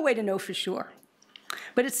 There's no way to know for sure.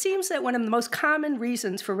 But it seems that one of the most common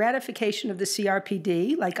reasons for ratification of the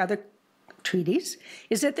CRPD, like other treaties,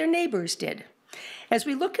 is that their neighbors did. As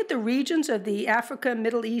we look at the regions of the Africa,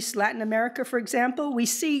 Middle East, Latin America, for example, we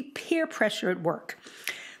see peer pressure at work.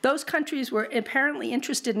 Those countries were apparently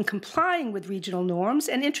interested in complying with regional norms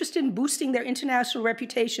and interested in boosting their international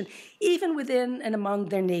reputation, even within and among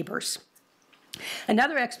their neighbors.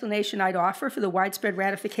 Another explanation I'd offer for the widespread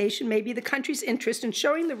ratification may be the country's interest in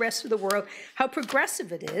showing the rest of the world how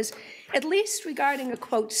progressive it is, at least regarding a,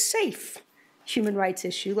 quote, safe human rights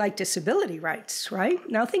issue like disability rights, right?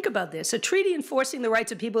 Now think about this. A treaty enforcing the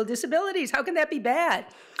rights of people with disabilities, how can that be bad?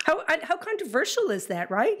 How controversial is that,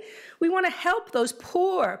 right? We want to help those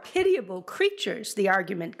poor, pitiable creatures, the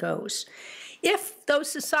argument goes. If those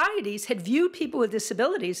societies had viewed people with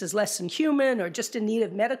disabilities as less than human or just in need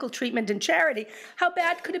of medical treatment and charity, how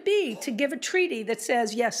bad could it be to give a treaty that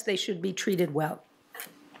says, yes, they should be treated well?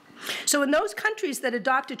 So in those countries that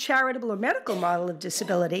adopt a charitable or medical model of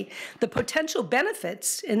disability, the potential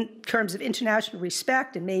benefits in terms of international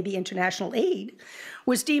respect and maybe international aid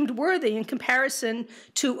was deemed worthy in comparison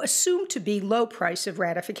to assumed to be low price of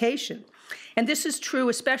ratification. And this is true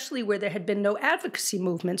especially where there had been no advocacy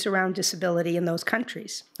movements around disability in those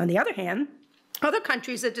countries. On the other hand, other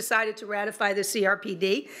countries that decided to ratify the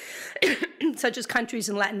CRPD, such as countries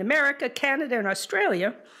in Latin America, Canada, and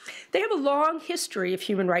Australia, they have a long history of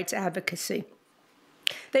human rights advocacy.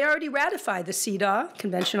 They already ratified the CEDAW,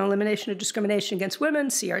 Convention on Elimination of Discrimination Against Women,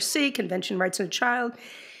 CRC, Convention on Rights of the Child,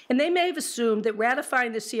 and they may have assumed that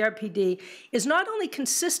ratifying the CRPD is not only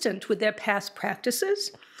consistent with their past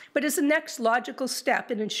practices, but is the next logical step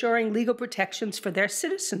in ensuring legal protections for their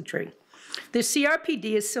citizenry. The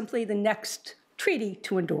CRPD is simply the next treaty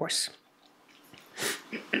to endorse.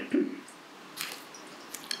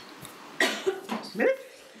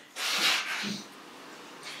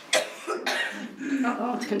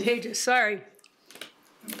 Uh-oh, it's contagious, sorry.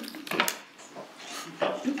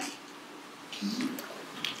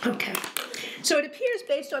 Okay, so it appears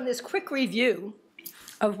based on this quick review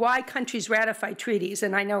of why countries ratify treaties,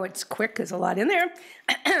 and I know it's quick, there's a lot in there,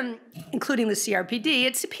 including the CRPD,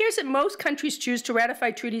 it appears that most countries choose to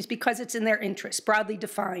ratify treaties because it's in their interest, broadly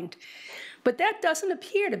defined. But that doesn't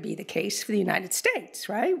appear to be the case for the United States,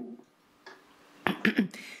 right?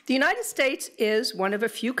 The United States is one of a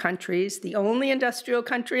few countries, the only industrial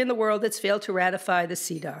country in the world that's failed to ratify the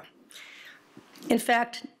CEDAW. In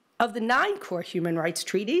fact, of the 9 core human rights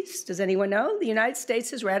treaties, does anyone know? The United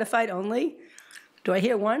States has ratified only Do I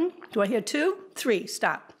hear one? Do I hear two? Three,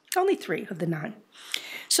 stop. Only 3 of the 9.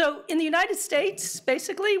 So in the United States,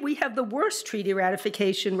 basically, we have the worst treaty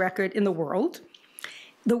ratification record in the world,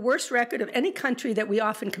 the worst record of any country that we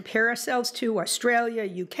often compare ourselves to, Australia,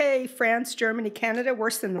 UK, France, Germany, Canada,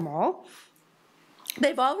 worse than them all.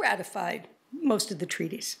 They've all ratified most of the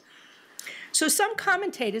treaties. So some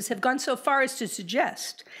commentators have gone so far as to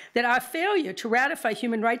suggest that our failure to ratify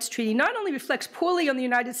human rights treaty not only reflects poorly on the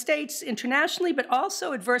United States internationally, but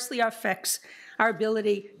also adversely affects our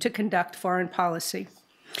ability to conduct foreign policy.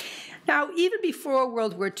 Now, even before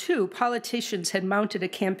World War II, politicians had mounted a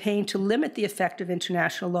campaign to limit the effect of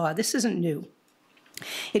international law. This isn't new.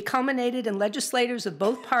 It culminated in legislators of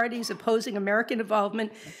both parties opposing American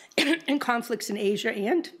involvement in conflicts in Asia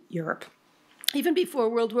and Europe. Even before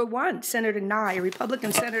World War I, Senator Nye, a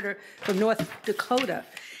Republican senator from North Dakota,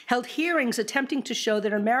 held hearings attempting to show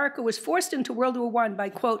that America was forced into World War I by,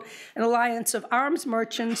 quote, an alliance of arms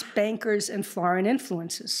merchants, bankers, and foreign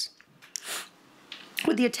influences.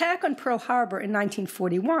 With the attack on Pearl Harbor in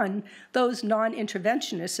 1941, those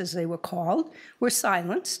non-interventionists, as they were called, were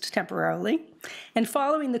silenced temporarily. And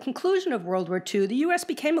following the conclusion of World War II, the U.S.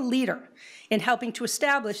 became a leader in helping to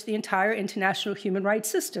establish the entire international human rights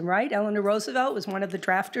system, right? Eleanor Roosevelt was one of the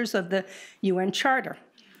drafters of the UN Charter.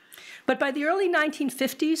 But by the early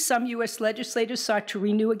 1950s, some U.S. legislators sought to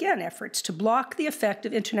renew again efforts to block the effect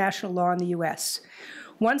of international law in the U.S.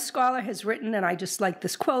 One scholar has written, and I just like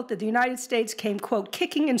this quote, that the United States came, quote,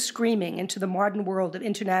 kicking and screaming into the modern world of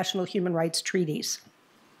international human rights treaties.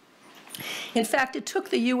 In fact, it took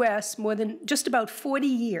the U.S. more than just about 40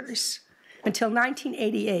 years, until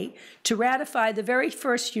 1988, to ratify the very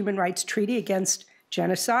first human rights treaty against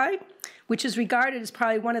genocide, which is regarded as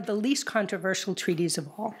probably one of the least controversial treaties of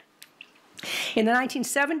all. In the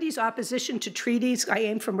 1970s, opposition to treaties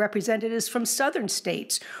came from representatives from southern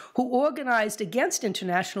states who organized against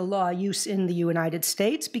international law use in the United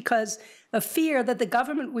States because of fear that the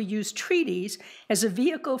government would use treaties as a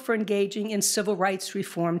vehicle for engaging in civil rights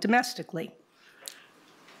reform domestically.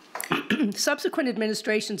 Subsequent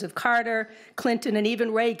administrations of Carter, Clinton, and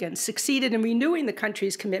even Reagan succeeded in renewing the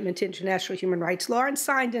country's commitment to international human rights law and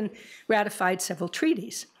signed and ratified several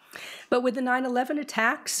treaties. But with the 9/11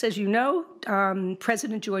 attacks, as you know,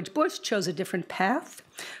 President George Bush chose a different path,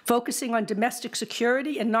 focusing on domestic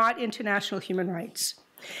security and not international human rights.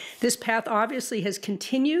 This path obviously has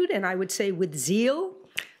continued, and I would say with zeal,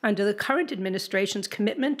 under the current administration's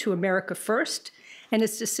commitment to America First and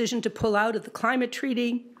its decision to pull out of the climate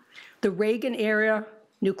treaty, the Reagan-era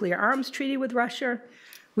nuclear arms treaty with Russia,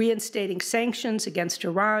 reinstating sanctions against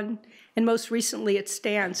Iran, and most recently its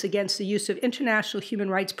stance against the use of international human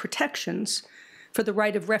rights protections for the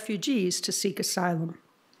right of refugees to seek asylum.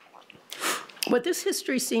 What this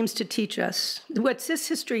history seems to teach us, what this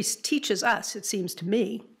history teaches us, it seems to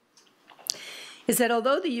me, is that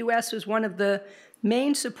although the U.S. was one of the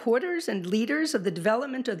main supporters and leaders of the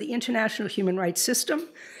development of the international human rights system,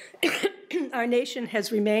 our nation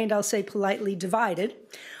has remained, I'll say politely, divided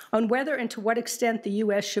on whether and to what extent the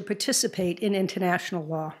U.S. should participate in international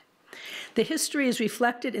law. The history is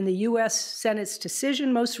reflected in the U.S. Senate's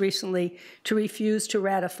decision most recently to refuse to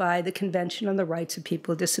ratify the Convention on the Rights of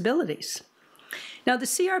People with Disabilities. Now, the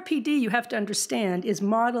CRPD, you have to understand, is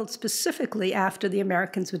modeled specifically after the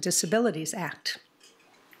Americans with Disabilities Act.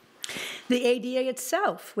 The ADA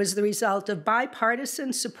itself was the result of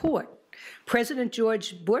bipartisan support. President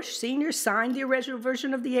George Bush Sr. signed the original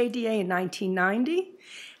version of the ADA in 1990,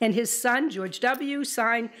 and his son, George W.,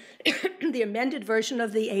 signed the amended version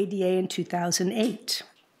of the ADA in 2008.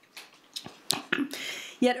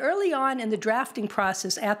 Yet early on in the drafting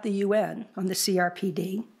process at the UN on the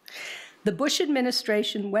CRPD, the Bush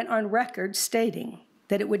administration went on record stating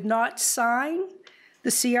that it would not sign the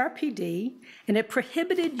CRPD, and it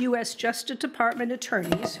prohibited U.S. Justice Department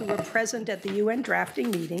attorneys who were present at the UN drafting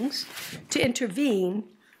meetings to intervene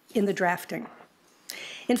in the drafting.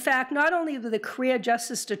 In fact, not only were the career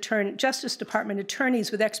Justice Department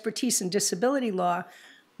attorneys with expertise in disability law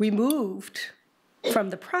removed from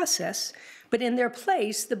the process, but in their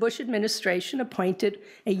place, the Bush administration appointed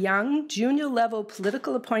a young, junior-level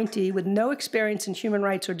political appointee with no experience in human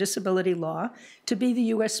rights or disability law to be the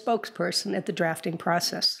U.S. spokesperson at the drafting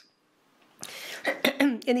process.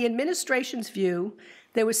 In the administration's view,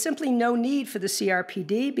 there was simply no need for the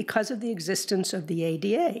CRPD because of the existence of the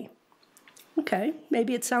ADA. Okay,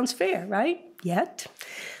 maybe it sounds fair, right? Yet,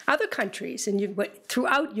 other countries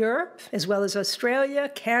throughout Europe, as well as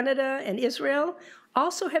Australia, Canada, and Israel,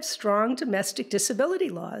 also have strong domestic disability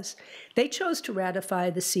laws. They chose to ratify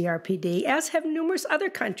the CRPD, as have numerous other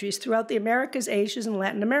countries throughout the Americas, Asia, and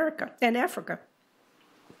Latin America, and Africa.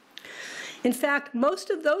 In fact, most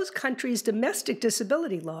of those countries' domestic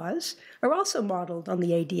disability laws are also modeled on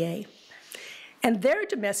the ADA. And their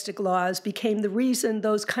domestic laws became the reason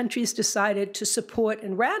those countries decided to support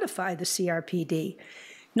and ratify the CRPD,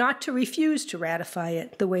 not to refuse to ratify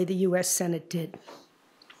it the way the US Senate did.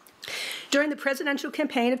 During the presidential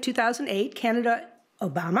campaign of 2008, candidate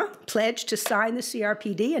Obama pledged to sign the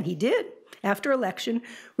CRPD, and he did, after election,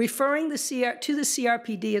 referring to the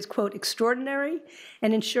CRPD as, quote, extraordinary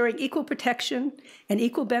and ensuring equal protection and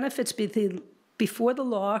equal benefits before the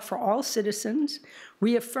law for all citizens,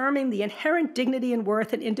 reaffirming the inherent dignity and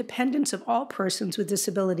worth and independence of all persons with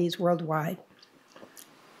disabilities worldwide.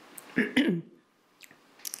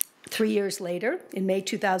 3 years later, in May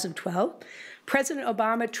 2012, President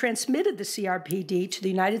Obama transmitted the CRPD to the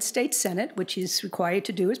United States Senate, which he's required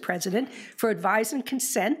to do as president, for advice and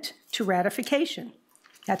consent to ratification.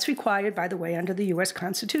 That's required, by the way, under the US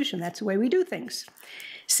Constitution. That's the way we do things.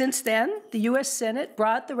 Since then, the US Senate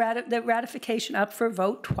brought the ratification up for a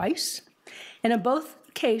vote twice, and on both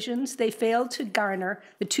occasions, they failed to garner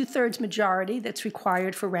the 2/3 majority that's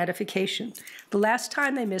required for ratification. The last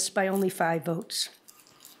time they missed by only 5 votes.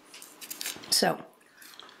 So,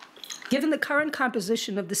 given the current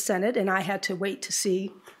composition of the Senate, and I had to wait to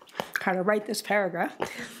see how to write this paragraph,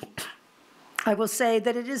 I will say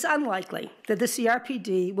that it is unlikely that the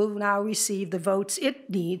CRPD will now receive the votes it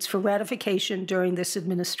needs for ratification during this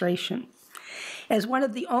administration. As one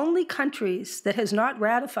of the only countries that has not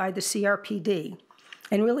ratified the CRPD,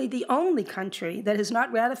 and really the only country that has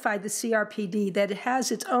not ratified the CRPD that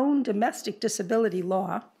has its own domestic disability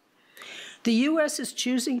law, the U.S. is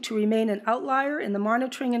choosing to remain an outlier in the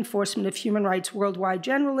monitoring and enforcement of human rights worldwide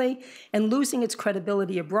generally, and losing its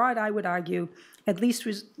credibility abroad, I would argue, at least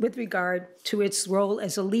with regard to its role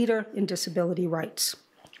as a leader in disability rights.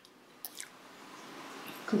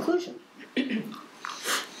 Conclusion.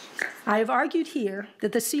 I have argued here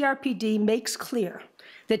that the CRPD makes clear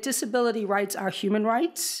that disability rights are human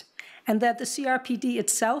rights, and that the CRPD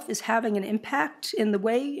itself is having an impact in the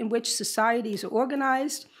way in which societies are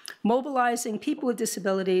organized, mobilizing people with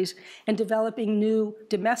disabilities, and developing new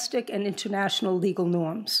domestic and international legal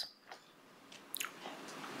norms.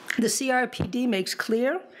 The CRPD makes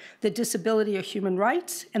clear that disability are human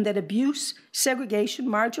rights and that abuse, segregation,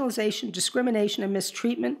 marginalization, discrimination, and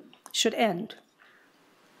mistreatment should end.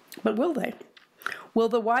 But will they? Will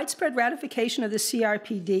the widespread ratification of the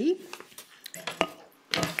CRPD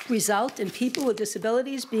result in people with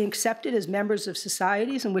disabilities being accepted as members of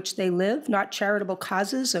societies in which they live, not charitable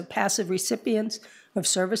causes or passive recipients of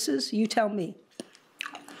services? You tell me.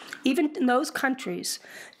 Even in those countries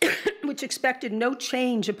which expected no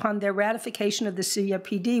change upon their ratification of the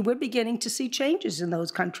CRPD, we're beginning to see changes in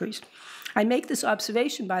those countries. I make this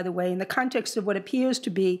observation, by the way, in the context of what appears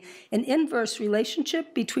to be an inverse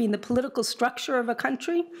relationship between the political structure of a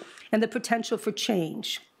country and the potential for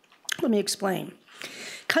change. Let me explain.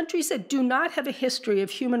 Countries that do not have a history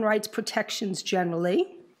of human rights protections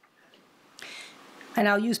generally, and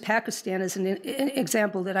I'll use Pakistan as an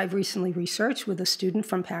example that I've recently researched with a student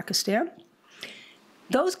from Pakistan.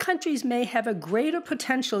 Those countries may have a greater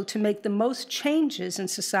potential to make the most changes in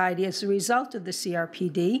society as a result of the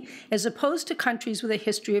CRPD, as opposed to countries with a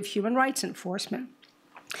history of human rights enforcement.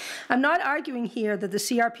 I'm not arguing here that the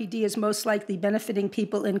CRPD is most likely benefiting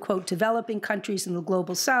people in, quote, developing countries in the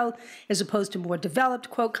global south, as opposed to more developed,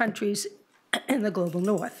 quote, countries in the global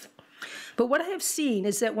north. But what I have seen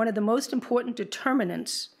is that one of the most important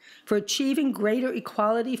determinants for achieving greater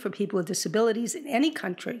equality for people with disabilities in any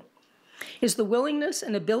country is the willingness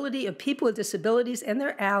and ability of people with disabilities and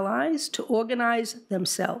their allies to organize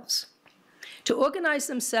themselves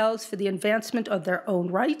for the advancement of their own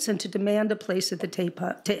rights and to demand a place at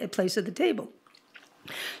the table.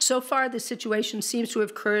 So far, this situation seems to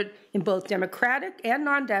have occurred in both democratic and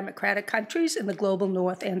non-democratic countries in the global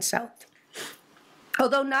north and south.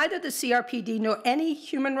 Although neither the CRPD nor any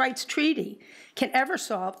human rights treaty can ever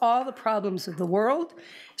solve all the problems of the world,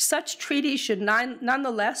 such treaties should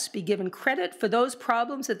nonetheless be given credit for those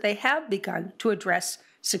problems that they have begun to address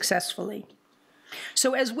successfully.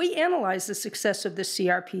 So as we analyze the success of the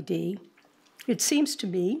CRPD, it seems to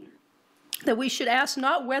me that we should ask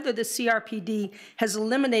not whether the CRPD has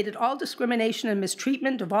eliminated all discrimination and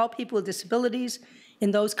mistreatment of all people with disabilities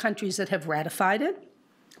in those countries that have ratified it,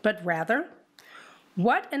 but rather,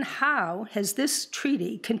 what and how has this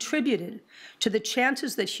treaty contributed to the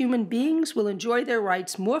chances that human beings will enjoy their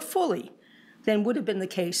rights more fully than would have been the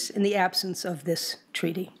case in the absence of this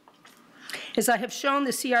treaty? As I have shown,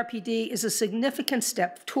 the CRPD is a significant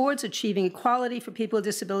step towards achieving equality for people with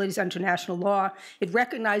disabilities under international law. It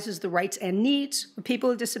recognizes the rights and needs of people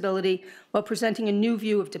with disability while presenting a new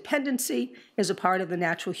view of dependency as a part of the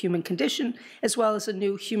natural human condition, as well as a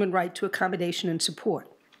new human right to accommodation and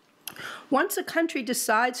support. Once a country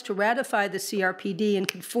decides to ratify the CRPD and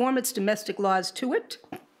conform its domestic laws to it,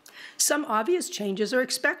 some obvious changes are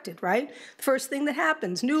expected, right? The first thing that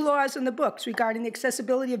happens, new laws in the books regarding the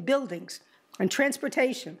accessibility of buildings and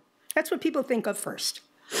transportation. That's what people think of first.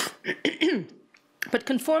 But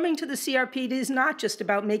conforming to the CRPD is not just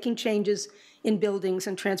about making changes in buildings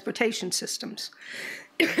and transportation systems.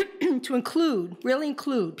 To really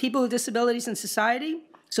include people with disabilities in society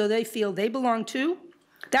so they feel they belong too,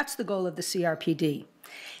 that's the goal of the CRPD.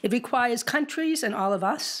 It requires countries and all of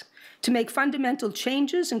us to make fundamental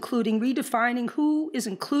changes, including redefining who is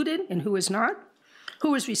included and who is not,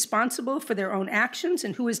 who is responsible for their own actions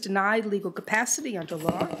and who is denied legal capacity under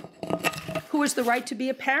law, who has the right to be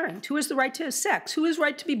a parent, who has the right to have sex, who has the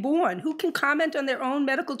right to be born, who can comment on their own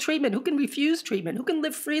medical treatment, who can refuse treatment, who can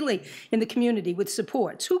live freely in the community with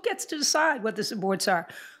supports, who gets to decide what the supports are,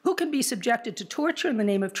 who can be subjected to torture in the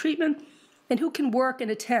name of treatment, and who can work and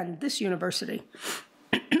attend this university.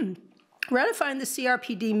 Ratifying the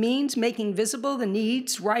CRPD means making visible the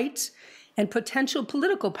needs, rights, and potential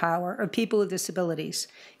political power of people with disabilities.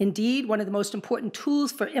 Indeed, one of the most important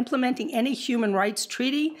tools for implementing any human rights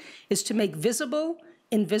treaty is to make visible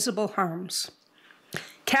invisible harms.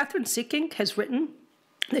 Catherine Sickink has written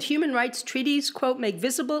that human rights treaties, quote, make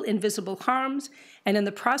visible invisible harms, and in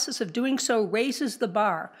the process of doing so raises the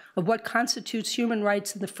bar of what constitutes human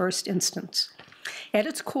rights in the first instance. At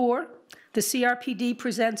its core, the CRPD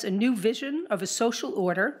presents a new vision of a social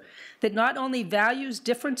order that not only values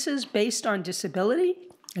differences based on disability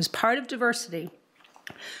as part of diversity,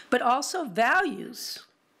 but also values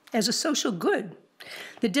as a social good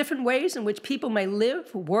the different ways in which people may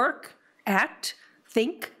live, work, act,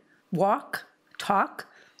 think, walk, talk,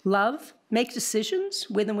 love, make decisions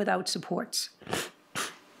with and without supports.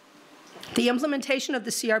 The implementation of the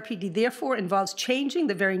CRPD, therefore, involves changing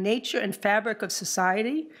the very nature and fabric of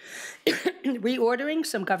society, reordering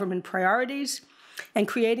some government priorities, and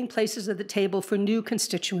creating places at the table for new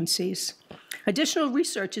constituencies. Additional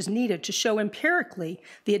research is needed to show empirically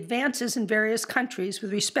the advances in various countries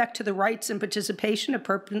with respect to the rights and participation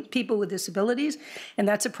of people with disabilities, and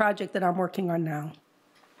that's a project that I'm working on now.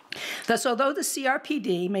 Thus, although the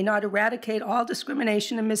CRPD may not eradicate all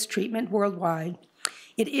discrimination and mistreatment worldwide,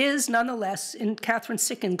 it is nonetheless, in Catherine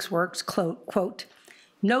Sickink's works, quote,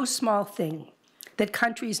 no small thing that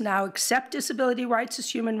countries now accept disability rights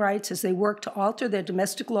as human rights as they work to alter their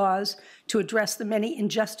domestic laws to address the many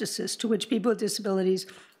injustices to which people with disabilities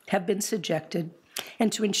have been subjected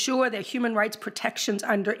and to ensure their human rights protections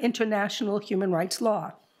under international human rights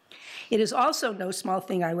law. It is also no small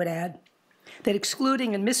thing, I would add, that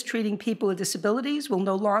excluding and mistreating people with disabilities will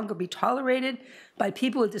no longer be tolerated by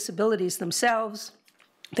people with disabilities themselves,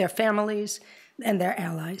 their families, and their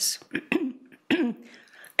allies.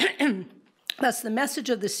 Thus, the message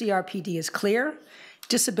of the CRPD is clear.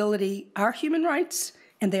 Disability are human rights,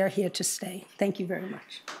 and they are here to stay. Thank you very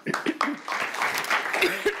much.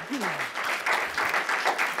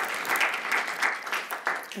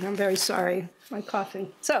 And I'm very sorry, my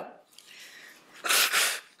coughing. So,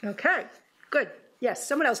 okay, good. Yes,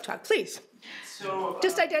 someone else talk, please. So,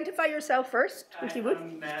 just identify yourself first, if you would.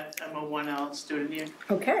 I'm Matt. I'm a 1L student here.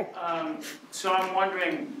 Okay. So I'm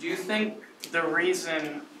wondering, do you think the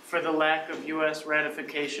reason for the lack of U.S.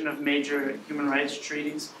 ratification of major human rights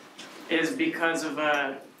treaties is because of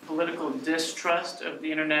a political distrust of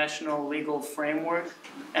the international legal framework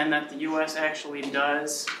and that the U.S. actually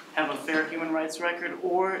does have a fair human rights record,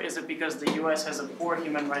 or is it because the U.S. has a poor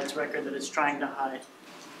human rights record that it's trying to hide?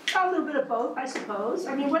 A little bit of both, I suppose.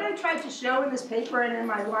 I mean, what I tried to show in this paper and in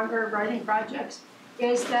my longer writing projects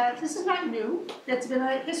is that this is not new. There's been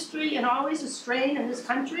a history and always a strain in this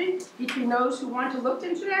country between those who want to look to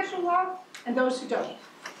international law and those who don't.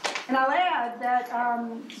 And I'll add that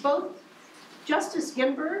both Justice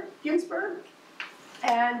Ginsburg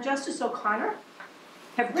and Justice O'Connor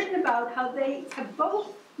have written about how they have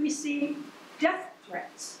both received death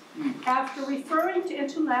threats after referring to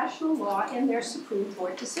international law in their Supreme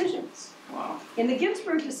Court decisions. Wow. In the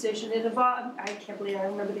Ginsburg decision, it involved, I can't believe I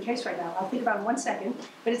remember the case right now, I'll think about it in 1 second,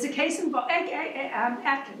 but it's a case involved,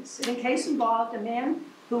 Atkins, and the case involved a man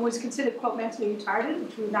who was considered, quote, mentally retarded,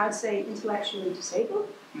 which we would now say intellectually disabled.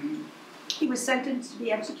 Mm-hmm. He was sentenced to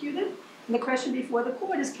be executed, and the question before the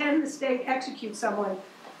court is, can the state execute someone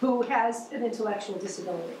who has an intellectual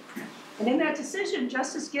disability? And in that decision,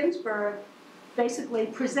 Justice Ginsburg basically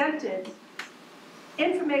presented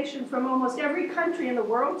information from almost every country in the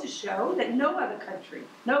world to show that no other country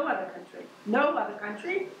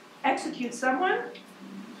executes someone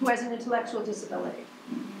who has an intellectual disability.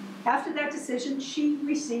 After that decision, she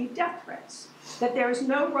received death threats, that there is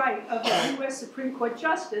no right of a US Supreme Court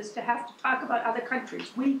justice to have to talk about other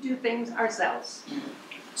countries. We do things ourselves.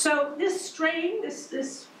 So this strain,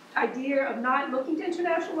 this idea of not looking to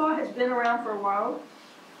international law has been around for a while.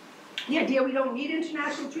 The idea we don't need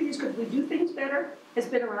international treaties because we do things better has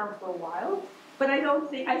been around for a while. But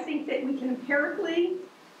I think that we can empirically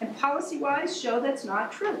and policy-wise show that's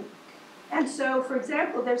not true. And so, for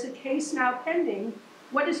example, there's a case now pending.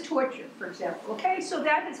 What is torture, for example? Okay, so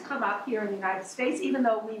that has come up here in the United States, even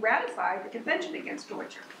though we ratified the Convention Against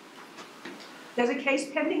Torture. There's a case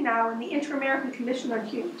pending now in the Inter-American Commission on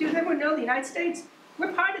Human Rights. Does everyone know the United States?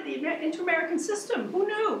 We're part of the Inter-American system. Who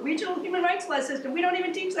knew? Regional human rights law system. We don't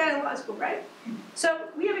even teach that in law school, right? So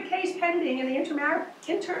we have a case pending in the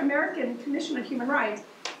Inter-American Commission on Human Rights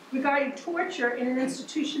regarding torture in an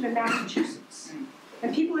institution in Massachusetts.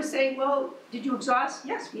 And people are saying, well, did you exhaust?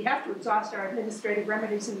 Yes, we have to exhaust our administrative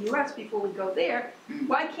remedies in the US before we go there.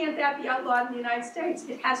 Why can't that be outlawed in the United States?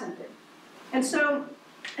 It hasn't been. And so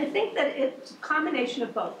I think that it's a combination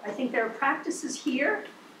of both. I think there are practices here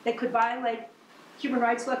that could violate human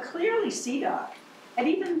rights law, clearly CEDAW, and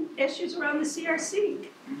even issues around the CRC.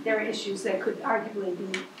 There are issues that could arguably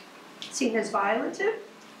be seen as violative.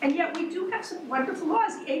 And yet we do have some wonderful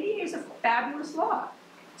laws. The ADA is a fabulous law.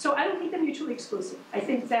 So I don't think they're mutually exclusive. I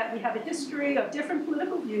think that we have a history of different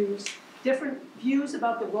political views, different views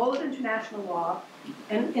about the role of international law.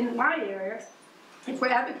 And in my area, if we're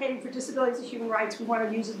advocating for disabilities and human rights, we want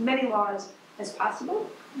to use as many laws as possible.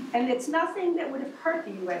 And it's nothing that would have hurt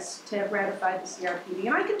the US to have ratified the CRPD.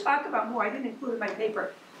 And I can talk about more, I didn't include in my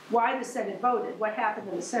paper, why the Senate voted, what happened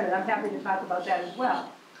in the Senate. I'm happy to talk about that as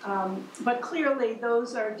well. But clearly,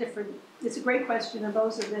 those are different. It's a great question, and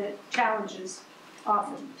those are the challenges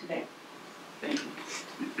often today. Thank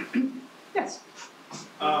you. Yes.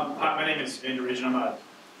 Hi, my name is Andrew Region. I'm a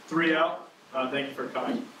 3L. Thank you for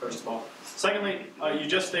coming, first of all. Secondly, you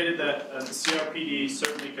just stated that the CRPD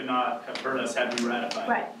certainly could not have hurt us had we ratified.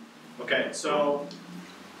 Right. Okay, so,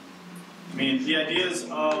 I mean, the ideas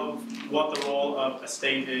of what the role of a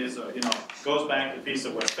state is, goes back to the Peace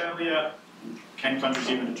of Westphalia. Can countries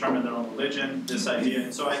even determine their own religion? This idea.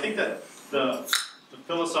 And so I think that the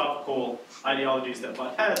philosophical ideologies that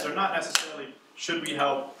butt heads are not necessarily should we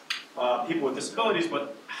help people with disabilities,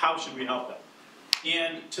 but how should we help them?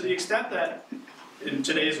 And to the extent that in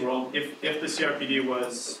today's world, if the CRPD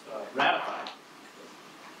was ratified,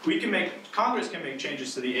 Congress can make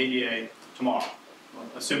changes to the ADA tomorrow,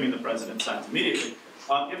 assuming the president signs immediately.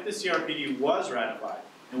 If the CRPD was ratified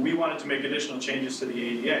and we wanted to make additional changes to the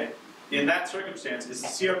ADA, in that circumstance, is the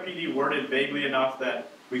CRPD worded vaguely enough that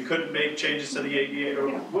we couldn't make changes to the ADA, or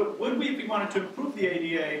would we, if we wanted to improve the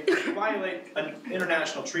ADA, violate an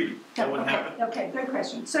international treaty? That wouldn't happen? Okay, good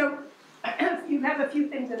question. So you have a few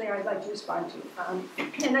things in there I'd like to respond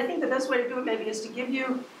to. And I think the best way to do it maybe is to give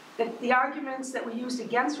you the arguments that were used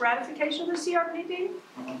against ratification of the CRPD,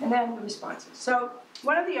 and then the responses. So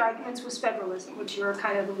one of the arguments was federalism, which you're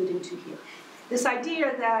kind of alluding to here. This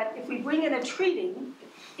idea that if we bring in a treaty,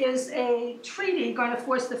 is a treaty going to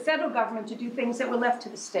force the federal government to do things that were left to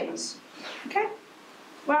the states? Okay?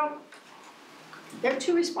 Well, there are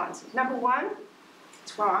two responses. Number one,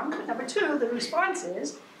 it's wrong. But number two, the response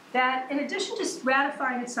is that in addition to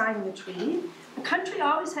ratifying and signing the treaty, a country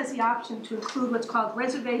always has the option to include what's called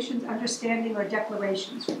reservations, understanding, or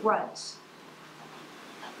declarations, RUDs.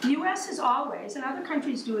 The US has always, and other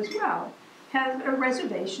countries do as well, have a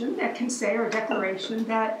reservation that can say, or a declaration,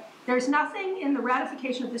 that there's nothing in the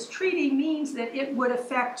ratification of this treaty means that it would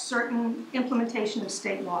affect certain implementation of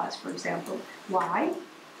state laws, for example. Why?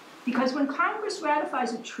 Because when Congress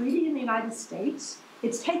ratifies a treaty in the United States,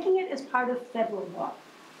 it's taking it as part of federal law.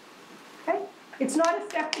 Okay? It's not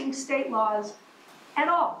affecting state laws at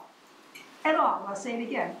all. At all. I'll say it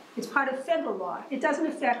again. It's part of federal law. It doesn't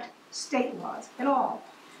affect state laws at all.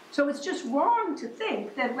 So it's just wrong to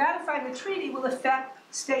think that ratifying a treaty will affect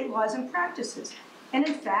state laws and practices. And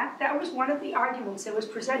in fact, that was one of the arguments that was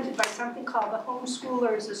presented by something called the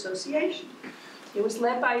Homeschoolers Association. It was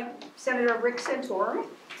led by Senator Rick Santorum,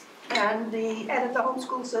 and the head of the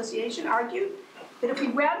Homeschool Association argued that if we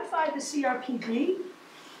ratified the CRPD,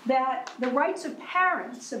 that the rights of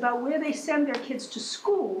parents about where they send their kids to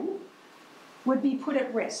school would be put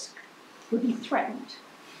at risk, would be threatened.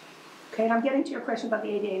 Okay, and I'm getting to your question about the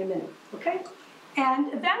ADA in a minute, okay?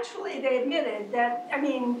 And eventually they admitted that, I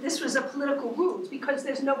mean, this was a political ruse because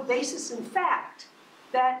there's no basis in fact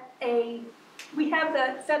that a we have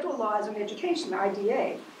the federal laws on education, the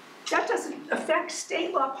IDA. That doesn't affect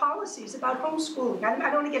state law policies about homeschooling. I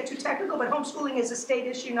don't want to get too technical, but homeschooling is a state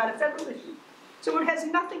issue, not a federal issue. So it has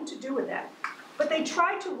nothing to do with that. But they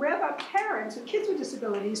try to rev up parents of kids with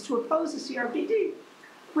disabilities to oppose the CRPD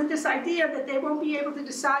with this idea that they won't be able to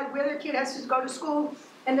decide where their kid has to go to school,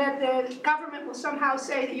 and that the government will somehow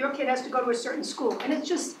say that your kid has to go to a certain school. And it's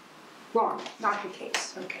just wrong, not the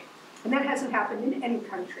case. Okay. And that hasn't happened in any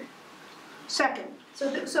country. Second, so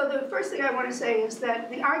the first thing I want to say is that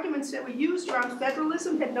the arguments that were used around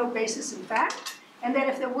federalism had no basis in fact, and that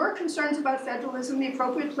if there were concerns about federalism, the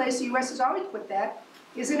appropriate place the U.S. has always put that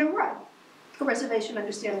is in a RUD, a Reservation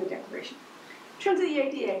Understanding Declaration. In terms of the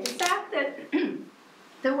ADA, the fact that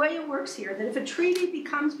the way it works here, that if a treaty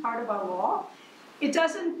becomes part of our law, it's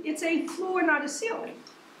a floor, not a ceiling.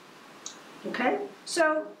 Okay?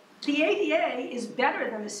 So the ADA is better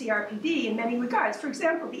than the CRPD in many regards. For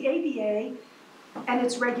example, the ADA and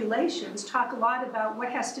its regulations talk a lot about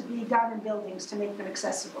what has to be done in buildings to make them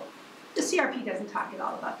accessible. The CRP doesn't talk at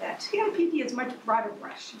all about that. CRPD is much broader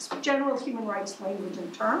brush. It's general human rights language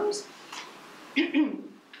and terms.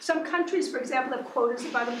 Some countries, for example, have quotas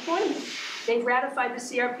about employment. They've ratified the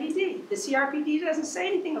CRPD. The CRPD doesn't say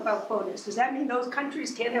anything about quotas. Does that mean those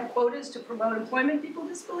countries can't have quotas to promote employment of people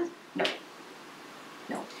with disabilities? No.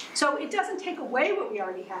 No. So it doesn't take away what we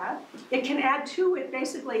already have. It can add to it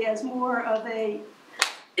basically as more of a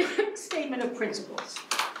statement of principles.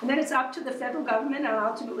 And then it's up to the federal government and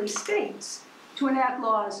ultimately states to enact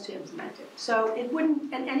laws to implement it. So it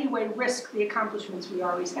wouldn't in any way risk the accomplishments we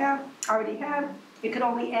already have. It could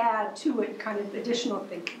only add to it kind of additional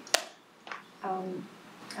thinking. I don't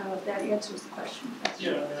know if that answers the question.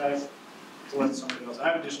 Yeah, I mean, I'll let somebody else. I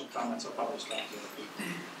have additional comments. I'll probably stop there.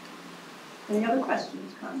 Any other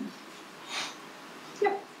questions, comments?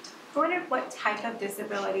 Yeah. I wonder what type of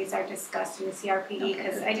disabilities are discussed in the CRPD,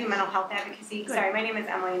 because I do mental health advocacy. Good. Sorry, my name is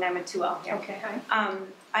Emily and I'm a 2L here. Okay, hi.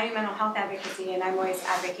 I do mental health advocacy and I'm always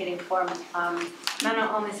advocating for mental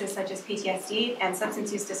illnesses such as PTSD and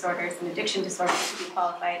substance use disorders and addiction disorders to be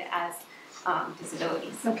qualified as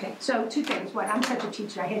disabilities. Okay, so two things. One, I'm such a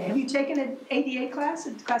teacher, I hate it. Have you taken an ADA class,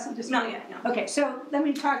 a class of disability? Not yet, no. Okay, so let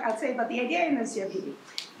me talk, I'll say about the ADA and the CRPD.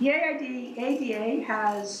 The ADA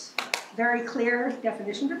has very clear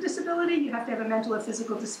definitions of disability. You have to have a mental or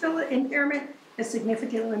physical disability impairment that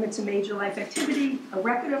significantly limits a major life activity, a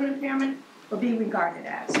record of an impairment, or be regarded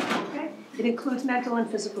as. Okay? It includes mental and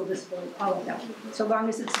physical disability, all of them. So long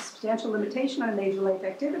as it's a substantial limitation on a major life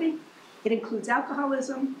activity. It includes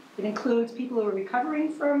alcoholism. It includes people who are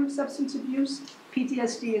recovering from substance abuse.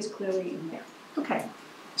 PTSD is clearly in there. Okay,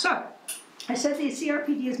 so I said the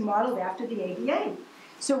CRPD is modeled after the ADA.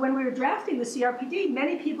 So when we were drafting the CRPD,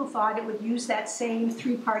 many people thought it would use that same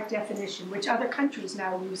three-part definition, which other countries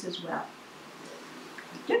now use as well.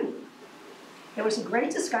 It didn't. There was a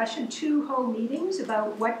great discussion, 2 whole meetings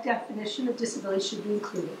about what definition of disability should be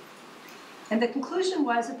included. And the conclusion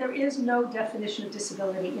was that there is no definition of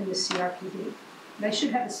disability in the CRPD. And I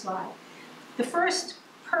should have a slide. The first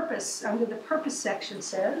purpose, under the purpose section,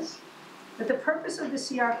 says that the purpose of the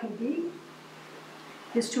CRPD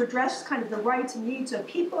is to address kind of the rights and needs of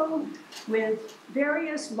people with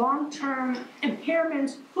various long-term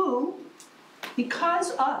impairments who,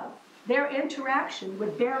 because of their interaction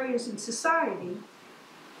with barriers in society,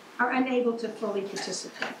 are unable to fully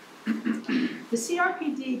participate. The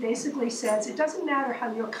CRPD basically says it doesn't matter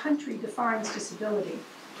how your country defines disability.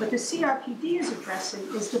 What the CRPD is addressing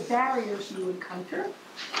is the barriers you encounter,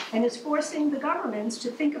 and is forcing the governments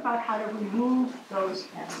to think about how to remove those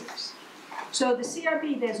barriers. So the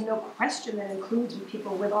CRPD, there's no question that includes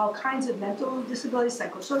people with all kinds of mental disabilities,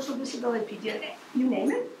 psychosocial disability, PTSD, you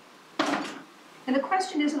name it. And the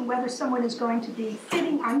question isn't whether someone is going to be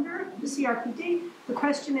fitting under the CRPD. The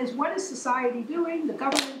question is, what is society doing, the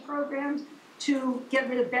government programs, to get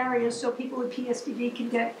rid of barriers so people with PTSD can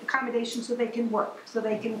get accommodation so they can work, so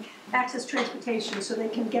they can access transportation, so they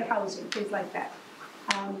can get housing, things like that.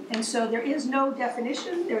 And so there is no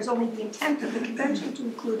definition. There's only the intent of the convention to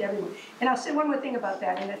include everyone. And I'll say one more thing about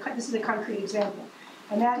that, and this is a concrete example.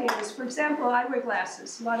 And that is, for example, I wear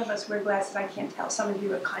glasses. A lot of us wear glasses. I can't tell. Some of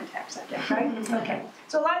you have contacts, I guess, right? Okay.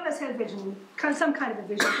 So a lot of us have vision, some kind of a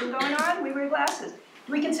vision thing going on. We wear glasses.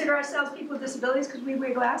 Do we consider ourselves people with disabilities because we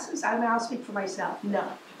wear glasses? I mean, I'll speak for myself. No.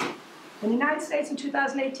 In the United States in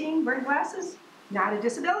 2018, wearing glasses, not a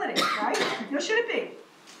disability, right? Nor should it be.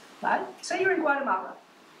 But say you're in Guatemala,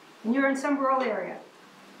 and you're in some rural area,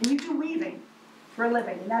 and you do weaving for a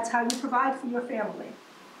living, and that's how you provide for your family,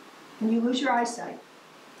 and you lose your eyesight,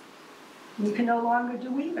 and you can no longer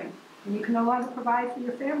do weaving, and you can no longer provide for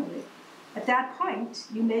your family. At that point,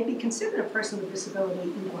 you may be considered a person with disability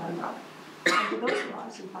in Guatemala under those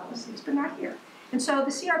laws and policies, but not here. And so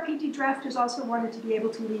the CRPD drafters also wanted to be able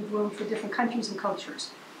to leave room for different countries and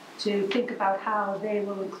cultures to think about how they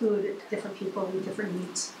will include different people with different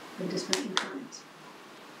needs and different increments.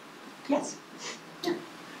 Yes? Yeah.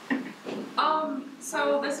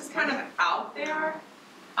 So this is kind of out there,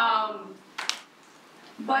 but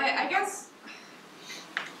I guess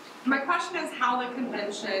my question is how the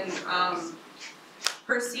convention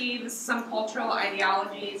perceives some cultural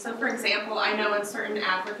ideology. So for example, I know in certain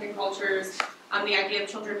African cultures, the idea of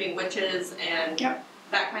children being witches and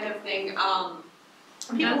that kind of thing.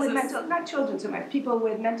 People with mental, not children so much, people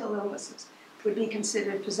with mental illnesses would be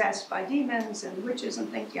considered possessed by demons and witches and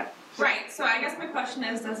things, Right, so I guess my question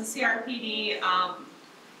is, does the CRPD,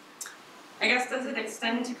 I guess, does it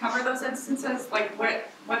extend to cover those instances? Like,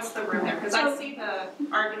 what's the room there? Because I see the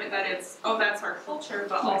argument that it's, oh, that's our culture,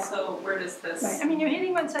 but also, where does this... Right, I mean, you're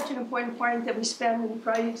hitting on such an important point that we spend, and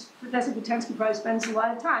probably, Professor Butensky probably spends a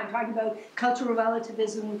lot of time talking about cultural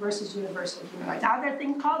relativism versus universal human rights. Are there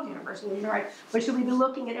things called universal human rights? Or should we be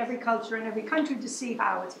looking at every culture in every country to see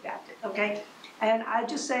how it's adapted, okay? And I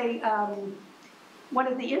just say, one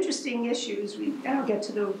of the interesting issues, and I'll get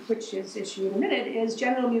to the witches issue in a minute, is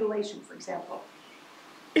genital mutilation, for example.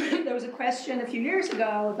 There was a question a few years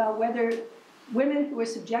ago about whether women who were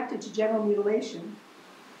subjected to genital mutilation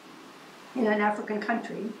in an African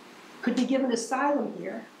country could be given asylum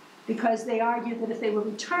here because they argued that if they were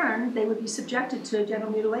returned, they would be subjected to genital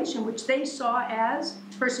mutilation, which they saw as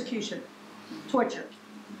persecution, torture.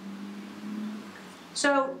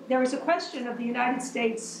 So there was a question of the United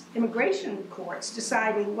States immigration courts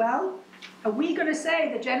deciding, well, are we going to say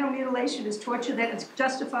that genital mutilation is torture that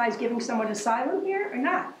justifies giving someone asylum here or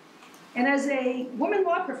not? And as a woman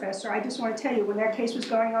law professor, I just want to tell you, when that case was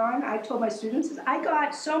going on, I told my students, I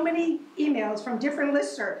got so many emails from different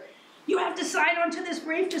listservs. You have to sign on to this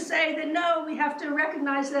brief to say that no, we have to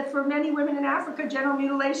recognize that for many women in Africa, genital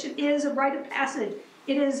mutilation is a rite of passage.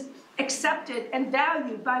 It is accepted and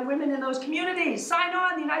valued by women in those communities. Sign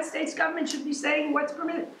on, the United States government should be saying what's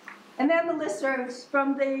permitted. And then the listservs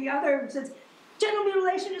from the other says, genital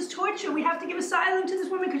mutilation is torture, we have to give asylum to this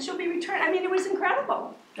woman because she'll be returned. I mean, it was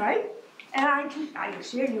incredible, right? And I can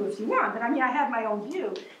share you if you want, but I mean, I have my own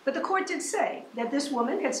view. But the court did say that this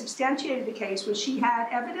woman had substantiated the case where she had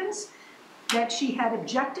evidence that she had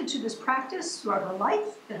objected to this practice throughout her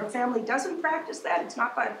life, that her family doesn't practice that. It's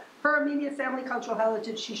not by her immediate family cultural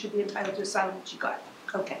heritage. She should be entitled to asylum that she got.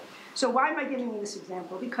 Okay, so why am I giving you this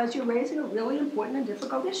example? Because you're raising a really important and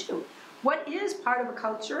difficult issue. What is part of a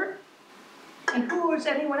culture, and who is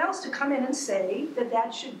anyone else to come in and say that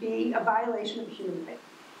that should be a violation of the human right?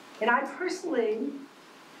 And I personally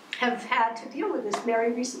have had to deal with this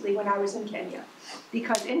very recently when I was in Kenya.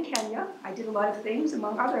 Because in Kenya, I did a lot of things,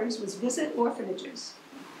 among others, was visit orphanages,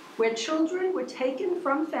 where children were taken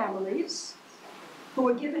from families who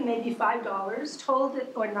were given maybe $5, told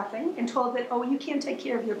that, or nothing, and told that, oh, you can't take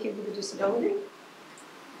care of your kid with a disability.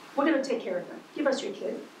 We're going to take care of them. Give us your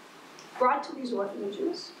kid. Brought to these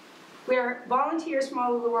orphanages, where volunteers from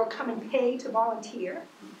all over the world come and pay to volunteer,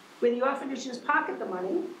 where the orphanages pocket the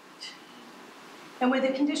money, and where the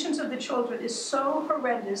conditions of the children is so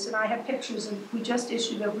horrendous, and I have pictures, and we just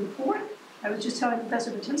issued a report. I was just telling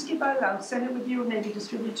Professor Butensky about it. I'll send it with you, maybe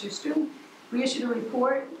distribute it to your student. We issued a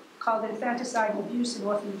report called Infanticide and Abuse in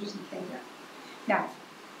Orphanages in Kenya. Now,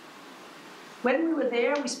 when we were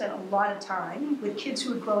there, we spent a lot of time with kids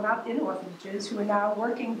who had grown up in orphanages who are now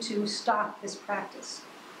working to stop this practice.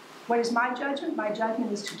 What is my judgment? My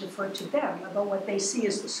judgment is to defer to them about what they see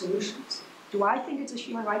as the solutions. Do I think it's a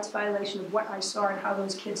human rights violation of what I saw and how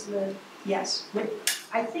those kids live? Yes.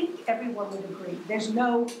 I think everyone would agree. There's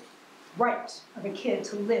no right of a kid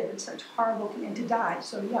to live in such horrible and to die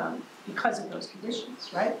so young because of those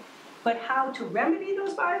conditions, right? But how to remedy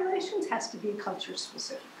those violations has to be culture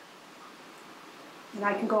specific. And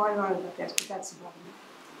I can go on and on about this, but that's the problem.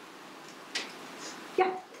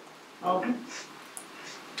 Yeah.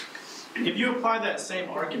 If you apply that same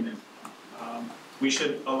argument, we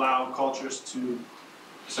should allow cultures to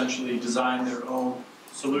essentially design their own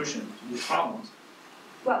solution to these problems.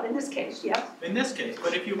 Well, in this case, yeah. In this case,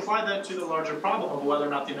 but if you apply that to the larger problem of whether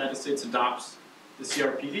or not the United States adopts the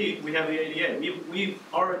CRPD, we have the ADA. We've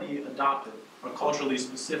already adopted a culturally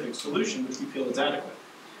specific solution, which we feel is adequate.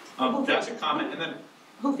 That's a comment, and then...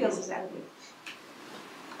 Who feels is adequate?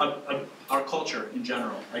 Our culture in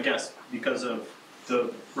general, I guess, because of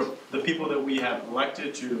the people that we have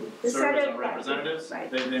elected to serve as our representatives, right.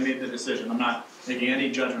 They made the decision. I'm not making any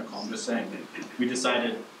judgment call, I'm just saying we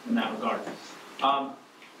decided in that regard.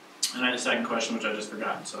 And I had a second question, which I just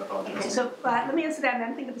forgot, so I apologize. Okay, so let me answer that and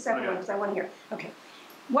then think of the second one because I want to hear. Okay.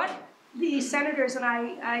 What the senators, and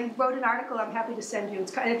I wrote an article I'm happy to send you,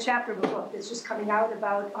 it's kind of a chapter of a book that's just coming out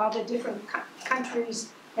about all the different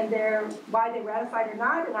countries and why they ratified or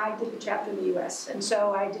not, and I did the chapter in the US. And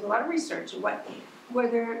so I did a lot of research on what were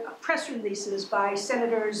there press releases by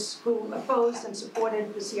senators who opposed and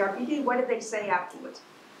supported the CRPD, what did they say afterwards?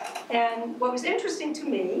 And what was interesting to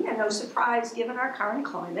me, and no surprise given our current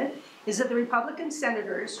climate, is that the Republican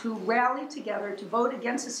senators who rallied together to vote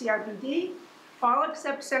against the CRPD, all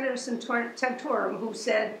except Senator Santorum, who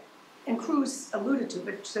said, and Cruz alluded to,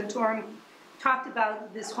 but Santorum talked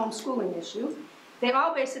about this homeschooling issue, they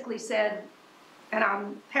all basically said, and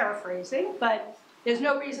I'm paraphrasing, but there's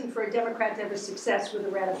no reason for a Democrat to have a success with a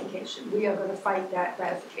ratification. We are going to fight that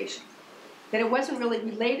ratification. That it wasn't really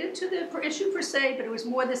related to the issue per se, but it was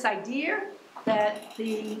more this idea that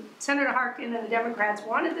the Senator Harkin and the Democrats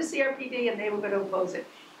wanted the CRPD and they were going to oppose it.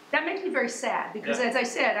 That makes me very sad because, as I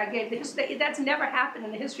said, that's never happened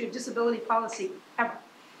in the history of disability policy ever.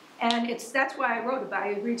 And that's why I wrote about it.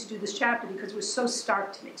 I agreed to do this chapter because it was so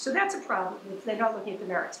stark to me. So that's a problem if they're not looking at the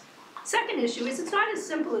merits. Second issue is it's not as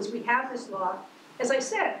simple as we have this law. As I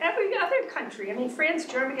said, every other country, I mean, France,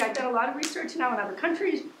 Germany, I've done a lot of research now in other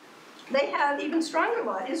countries. They have even stronger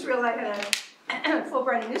law. Israel, I had a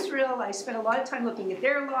Fulbright in Israel. I spent a lot of time looking at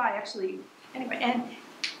their law. Anyway, and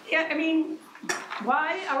yeah, I mean,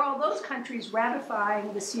 why are all those countries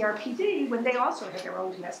ratifying the CRPD when they also have their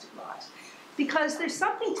own domestic laws? Because there's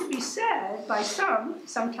something to be said by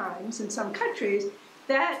sometimes in some countries,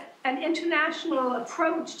 that an international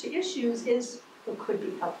approach to issues could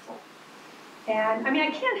be helpful. And I mean,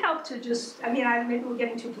 I can't help to maybe we're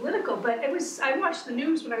getting too political, but I watched the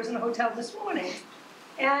news when I was in the hotel this morning,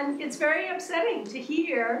 and it's very upsetting to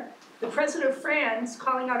hear the president of France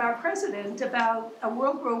calling out our president about a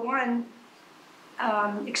World War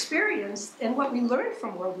I experience. And what we learned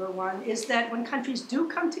from World War I is that when countries do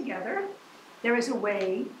come together, there is a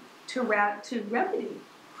way to remedy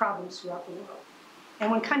problems throughout the world. And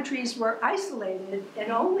when countries were isolated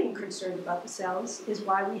and only concerned about themselves is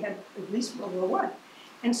why we had at least World War I.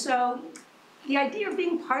 And so the idea of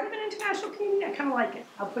being part of an international community, I kind of like it.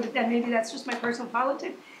 I'll put it that maybe that's just my personal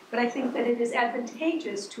politics, but I think that it is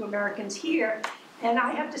advantageous to Americans here. And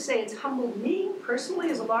I have to say it's humbled me personally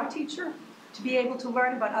as a law teacher to be able to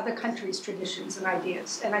learn about other countries' traditions and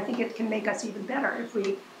ideas. And I think it can make us even better if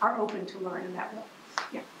we are open to learn in that way.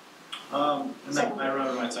 Yeah. And then I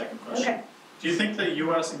wrote my second question. Okay. Do you think the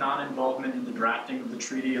U.S. non-involvement in the drafting of the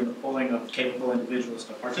treaty and the pulling of capable individuals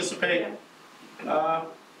to participate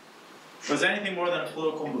was anything more than a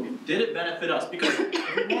political move? Did it benefit us? Because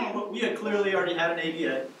we had clearly already had an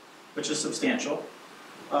ADA, which is substantial.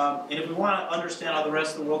 And if we want to understand how the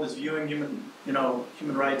rest of the world is viewing human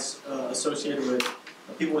rights associated with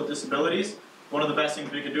people with disabilities, one of the best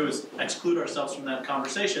things we could do is exclude ourselves from that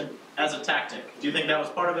conversation as a tactic. Do you think that was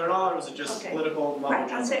part of it at all, or was it just political level?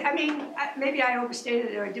 Right. Maybe I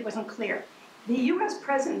overstated it or it wasn't clear. The U.S.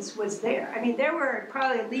 presence was there. I mean, there were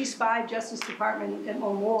probably at least 5 Justice Department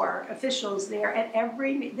or more officials there at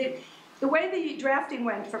every. The way the drafting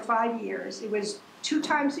went for 5 years, it was 2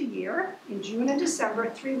 times a year in June and December,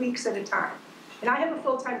 3 weeks at a time. And I have a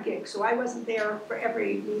full-time gig, so I wasn't there for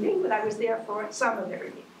every meeting, but I was there for some of every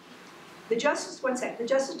meeting. The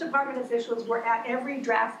Justice Department officials were at every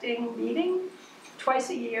drafting meeting twice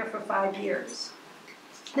a year for 5 years.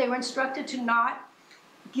 They were instructed to not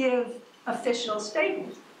give official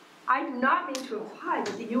statements. I do not mean to imply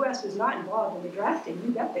that the U.S. was not involved in the drafting.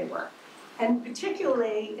 You bet they were. And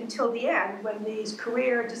particularly until the end, when these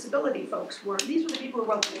career disability folks these were the people who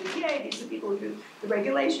wrote the ADA, these are the people who do the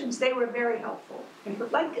regulations, they were very helpful. And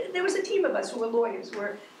there was a team of us who were lawyers,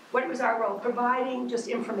 what was our role? Providing just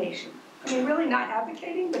information. I mean, really not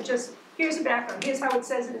advocating, but just, here's the background, here's how it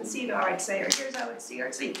says it in CEDAR, I'd say, or here's how it's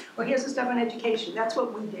CRC, or here's the stuff on education. That's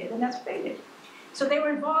what we did, and that's what they did. So they were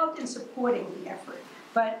involved in supporting the effort,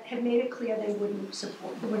 but had made it clear they wouldn't sign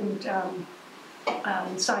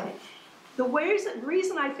it. The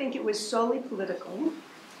reason I think it was solely political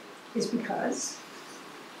is because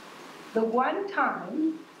the one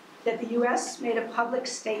time that the U.S. made a public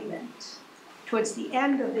statement towards the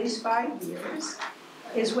end of these 5 years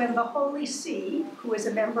is when the Holy See, who is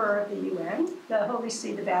a member of the UN, the Holy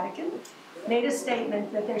See, the Vatican, made a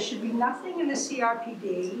statement that there should be nothing in the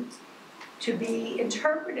CRPD to be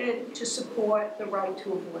interpreted to support the right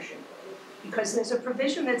to abortion. Because there's a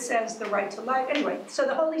provision that says the right to life. Anyway, so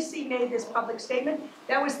the Holy See made this public statement.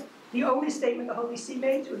 That was the only statement the Holy See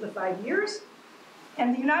made through the 5 years.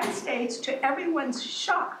 And the United States, to everyone's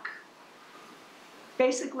shock,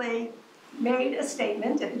 basically made a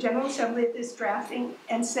statement at the General Assembly at this drafting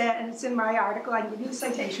and said, and it's in my article, I can give you the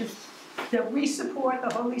citation, that we support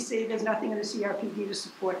the Holy See. There's nothing in the CRPD to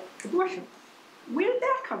support abortion. Where did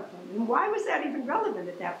that come from? And why was that even relevant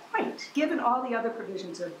at that point, given all the other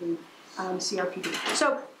provisions of the CRPD?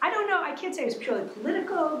 So I don't know, I can't say it was purely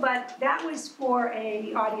political, but that was for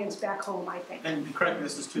an audience back home, I think. And correct me,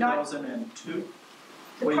 this is 2002?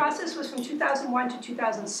 The process was from 2001 to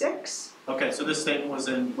 2006. Okay, so this statement was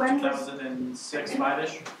in 2006,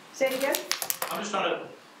 5-ish? Say it again? I'm just trying to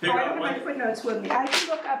Oh, figure I out don't have my when. footnotes with me. I can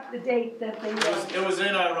look up the date that they... It was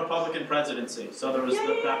in a Republican presidency, so there was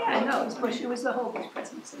that. No, it was Bush. It was the whole Bush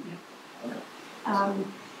presidency. Okay.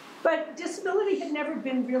 But disability had never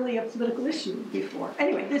been really a political issue before.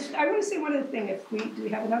 Anyway, I want to say one other thing. Do we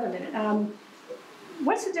have another minute?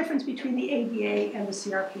 What's the difference between the ADA and the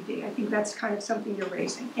CRPD? I think that's kind of something you're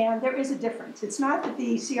raising. And there is a difference. It's not that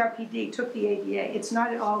the CRPD took the ADA. It's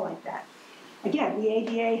not at all like that. Again, the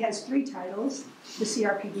ADA has 3 titles. The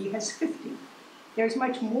CRPD has 50. There's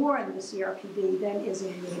much more in the CRPD than is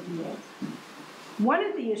in the ADA. One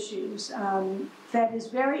of the issues that is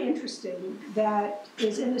very interesting that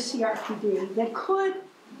is in the CRPD that could,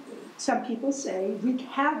 some people say, wreak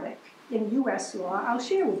havoc in US law, I'll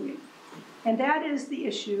share with you. And that is the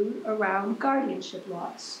issue around guardianship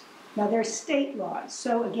laws. Now, they're state laws.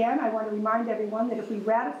 So again, I want to remind everyone that if we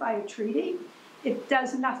ratify a treaty, it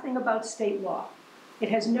does nothing about state law. It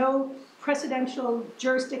has no precedential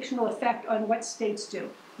jurisdictional effect on what states do.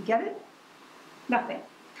 You get it? Nothing.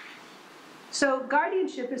 So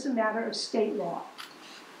guardianship is a matter of state law.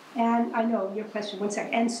 And I know your question, one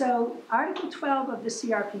second. And so Article 12 of the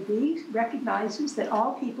CRPD recognizes that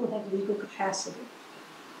all people have legal capacity,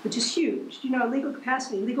 which is huge. You know, legal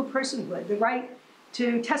capacity, legal personhood, the right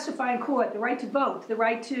to testify in court, the right to vote, the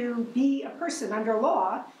right to be a person under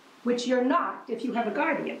law, which you're not if you have a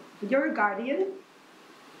guardian. If you're a guardian,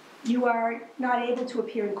 you are not able to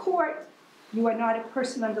appear in court, you are not a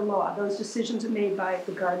person under law. Those decisions are made by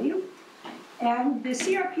the guardian. And the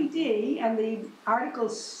CRPD and the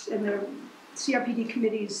articles in the CRPD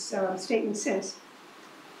committee's statement since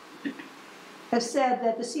have said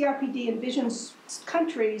that the CRPD envisions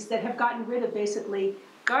countries that have gotten rid of basically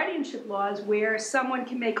guardianship laws where someone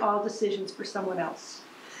can make all decisions for someone else.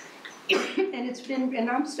 And it's been,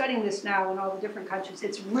 and I'm studying this now in all the different countries,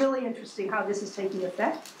 it's really interesting how this is taking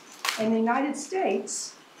effect. In the United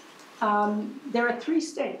States, there are 3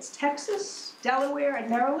 states, Texas, Delaware, and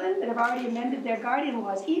Maryland, that have already amended their guardian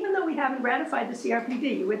laws, even though we haven't ratified the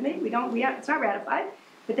CRPD. You with me? It's not ratified,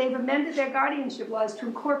 but they've amended their guardianship laws to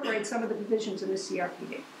incorporate some of the provisions in the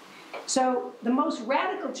CRPD. So the most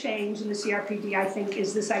radical change in the CRPD, I think,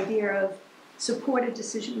 is this idea of supported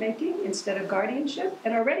decision-making instead of guardianship.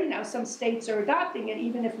 And already now some states are adopting it,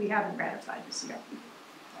 even if we haven't ratified the CRPD.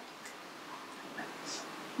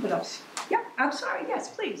 What else? Yeah, I'm sorry, yes,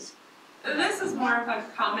 please. This is more of a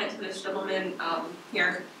comment to this gentleman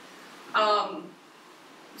here.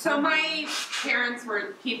 So my parents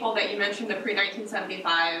were people that you mentioned, the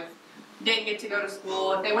pre-1975, didn't get to go to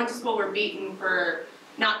school. If they went to school, were beaten for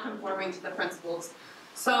not conforming to the principles.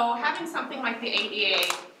 So having something like the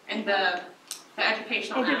ADA and the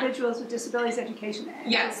Educational Individuals Act, with Disabilities Education Act.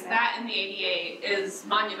 yes, that and the ADA is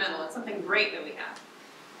monumental. It's something great that we have.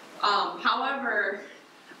 However,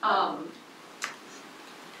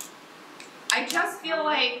 I just feel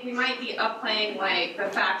like we might be upplaying like the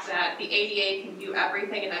fact that the ADA can do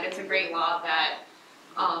everything and that it's a great law, that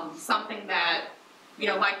something that, you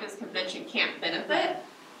know, like this convention can't benefit.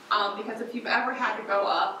 Because if you've ever had to go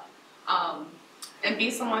up and be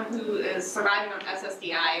someone who is surviving on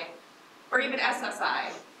SSDI or even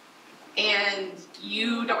SSI, and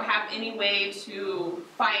you don't have any way to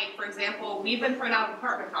fight, for example, we've been thrown out of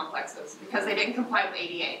apartment complexes because they didn't comply with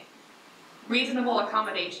ADA. Reasonable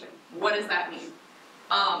accommodation, what does that mean?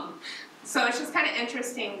 So it's just kind of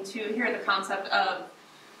interesting to hear the concept of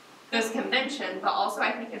this convention, but also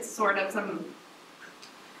I think it's sort of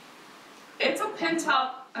it's a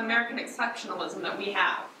pent-up American exceptionalism that we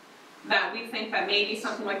have, that we think that maybe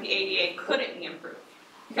something like the ADA couldn't be improved.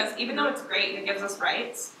 Because even though it's great and it gives us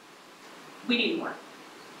rights, we need more.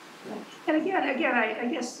 And again, I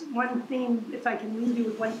guess one thing, if I can leave you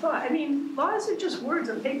with one thought, I mean, laws are just words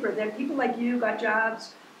on paper. That people like you got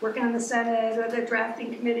jobs working in the Senate, or they're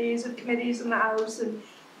drafting committees in the House, and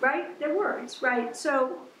right? They're words, right?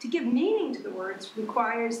 So to give meaning to the words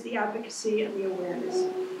requires the advocacy and the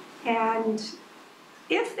awareness. And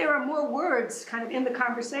if there are more words kind of in the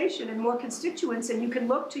conversation and more constituents, and you can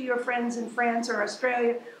look to your friends in France or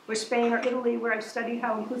Australia or Spain or Italy, where I've studied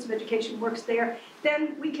how inclusive education works there,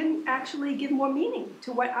 then we can actually give more meaning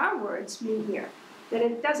to what our words mean here. that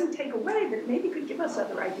it doesn't take away, but it maybe could give us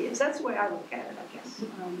other ideas. That's the way I look at it, I guess.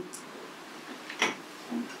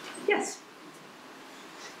 Yes?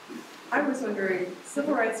 I was wondering,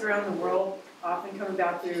 civil rights around the world often come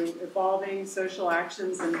about through evolving social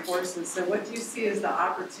actions and forces. So what do you see as the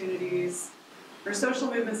opportunities for social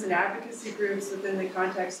movements and advocacy groups within the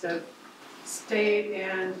context of state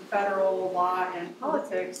and federal law and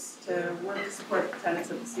politics to work to support the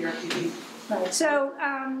tenets of the CRPD? Right. So,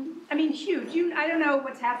 I mean, huge. I don't know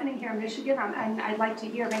what's happening here in Michigan, and I'd like to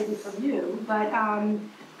hear maybe from you, but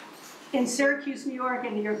in Syracuse, New York,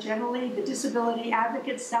 and New York generally, the disability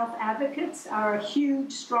advocates, self-advocates, are a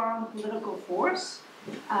huge, strong political force.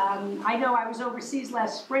 I know I was overseas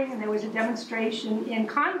last spring, and there was a demonstration in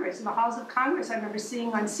Congress, in the halls of Congress, I remember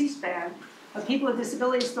seeing on C-SPAN, of people with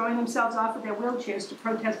disabilities throwing themselves off of their wheelchairs to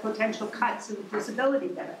protest potential cuts in disability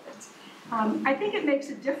benefits. I think it makes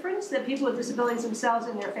a difference that people with disabilities themselves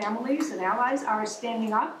and their families and allies are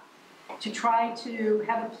standing up to try to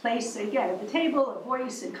have a place, again, at the table, a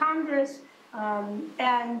voice in Congress,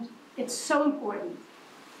 and it's so important.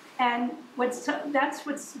 And that's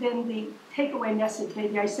what's been the takeaway message.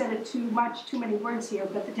 Maybe I said it too many words here,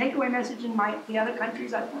 but the takeaway message in the other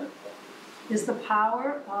countries I've heard is the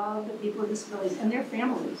power of the people with disabilities and their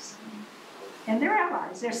families, and their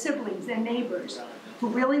allies, their siblings, their neighbors, who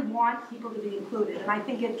really want people to be included. And I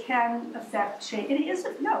think it can affect change. It is,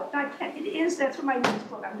 no, not can, it is, that's what my next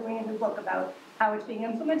book, I'm doing a new book about how it's being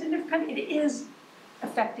implemented in different countries. It is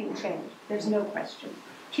affecting change, there's no question.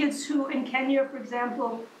 Kids who, in Kenya, for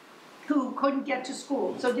example, who couldn't get to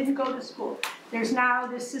school, so didn't go to school. There's now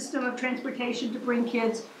this system of transportation to bring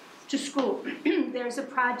kids to school. There's a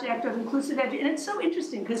project of inclusive education, and it's so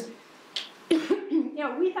interesting because you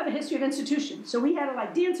know, we have a history of institutions. So we had to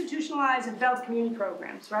like deinstitutionalize and develop community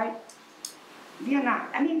programs, right? Vietnam,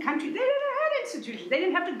 I mean, countries, they didn't have institutions. They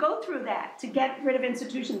didn't have to go through that to get rid of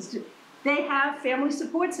institutions. They have family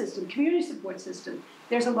support system, community support system.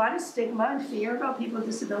 There's a lot of stigma and fear about people with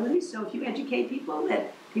disabilities. So if you educate people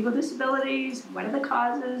that people with disabilities, what are the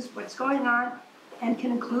causes, what's going on, and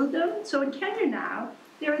can include them. So in Kenya now,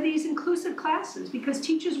 there are these inclusive classes because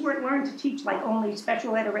teachers weren't learned to teach like only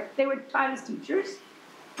special ed, they were taught as teachers,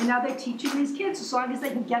 and now they're teaching these kids. As long as they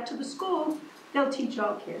can get to the school, they'll teach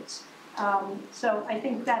all kids. So I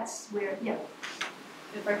think that's where, yeah.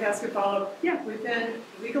 If I could ask a follow-up, yeah. Within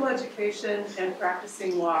legal education and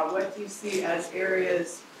practicing law, what do you see as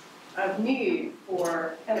areas of need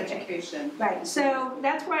for education? Right, so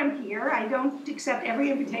that's why I'm here. I don't accept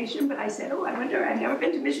every invitation, but I said, oh, I wonder, I've never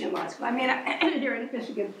been to Michigan Law School. I mean, here in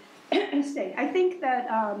Michigan State. I think that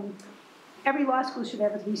every law school should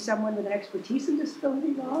have at least someone with an expertise in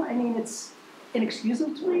disability law. I mean, it's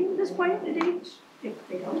inexcusable to me at this point at age, if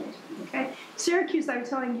they don't, okay? Syracuse, I was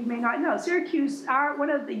telling you may not know, Syracuse, one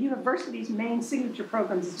of the university's main signature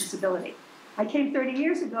programs is disability. I came 30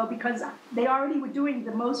 years ago because they already were doing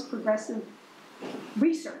the most progressive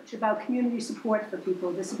research about community support for people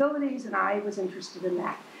with disabilities, and I was interested in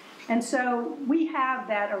that. And so we have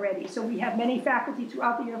that already. So we have many faculty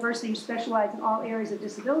throughout the university who specialize in all areas of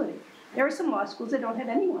disability. There are some law schools that don't have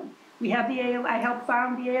anyone. We have I helped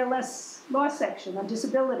found the ALS law section on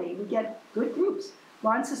disability. We get good groups.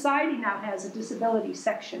 Law and Society now has a disability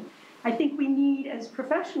section. I think we need, as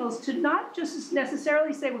professionals, to not just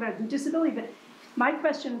necessarily say we're going to do disability, but my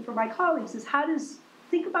question for my colleagues is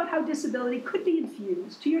think about how disability could be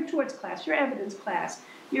infused to your torts class, your evidence class,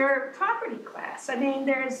 your property class. I mean,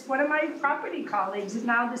 there's one of my property colleagues is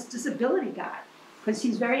now this disability guy, because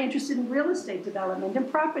he's very interested in real estate development and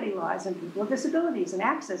property laws and people with disabilities and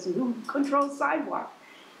access and who controls sidewalk.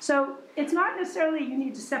 So it's not necessarily you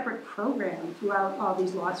need a separate program throughout all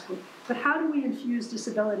these law schools, but how do we infuse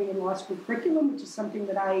disability in law school curriculum, which is something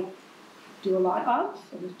that I do a lot of,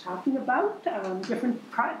 and was talking about, different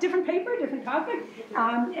paper, different topic.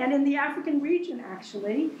 And in the African region,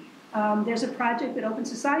 actually, there's a project that Open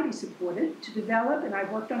Society supported to develop, and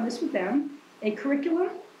I've worked on this with them, a curriculum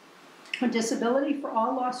on disability for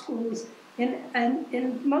all law schools in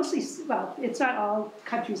mostly, well, it's not all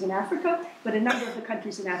countries in Africa, but a number of the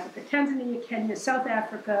countries in Africa. Tanzania, Kenya, South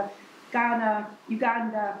Africa, Ghana,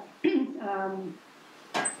 Uganda,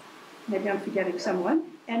 maybe I'm forgetting someone.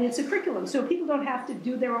 And it's a curriculum, so people don't have to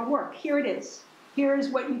do their own work. Here it is. Here is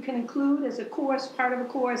what you can include as a course, part of a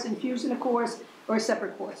course, infused in a course, or a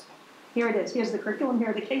separate course. Here it is. Here's the curriculum. Here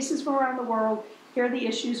are the cases from around the world. Here are the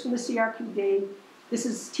issues from the CRPD. This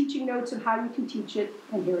is teaching notes on how you can teach it,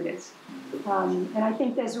 and here it is. And I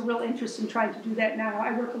think there's a real interest in trying to do that now.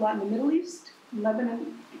 I work a lot in the Middle East,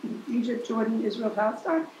 Lebanon, Egypt, Jordan, Israel,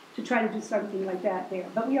 Palestine, to try to do something like that there.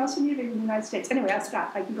 But we also need it in the United States. Anyway, I'll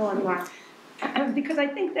stop. I can go on and on. Because I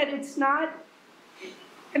think that it's not,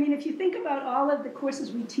 I mean, if you think about all of the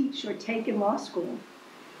courses we teach or take in law school,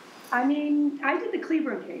 I mean, I did the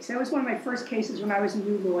Cleburne case. That was one of my first cases when I was a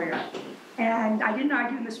new lawyer. And I didn't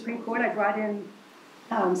argue in the Supreme Court. I brought in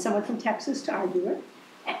someone from Texas to argue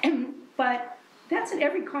it. But that's in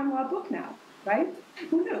every common law book now, right?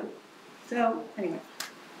 Who knew? So, anyway.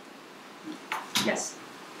 Yes?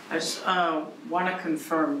 I just want to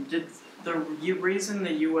confirm, did the reason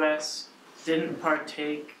the U.S. didn't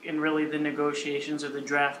partake in really the negotiations or the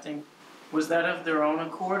drafting, was that of their own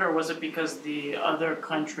accord, or was it because the other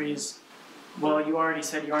countries, well, you already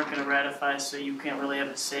said you aren't going to ratify, so you can't really have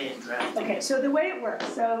a say in drafting? Okay, so the way it works,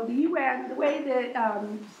 so the UN, the way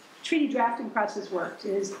the treaty drafting process worked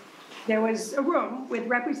is there was a room with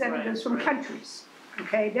representatives from countries,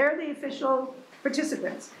 okay? They're the official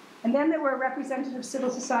participants. And then there were representatives of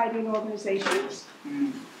civil society and organizations.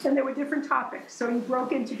 And there were different topics. So you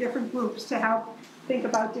broke into different groups to help think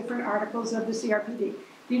about different articles of the CRPD.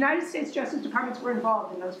 The United States Justice Departments were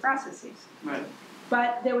involved in those processes. Right.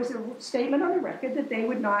 But there was a statement on the record that they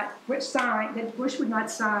would not sign, that Bush would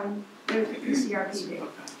not sign the CRPD. Okay.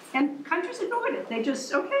 And countries ignored it. They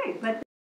just, okay, but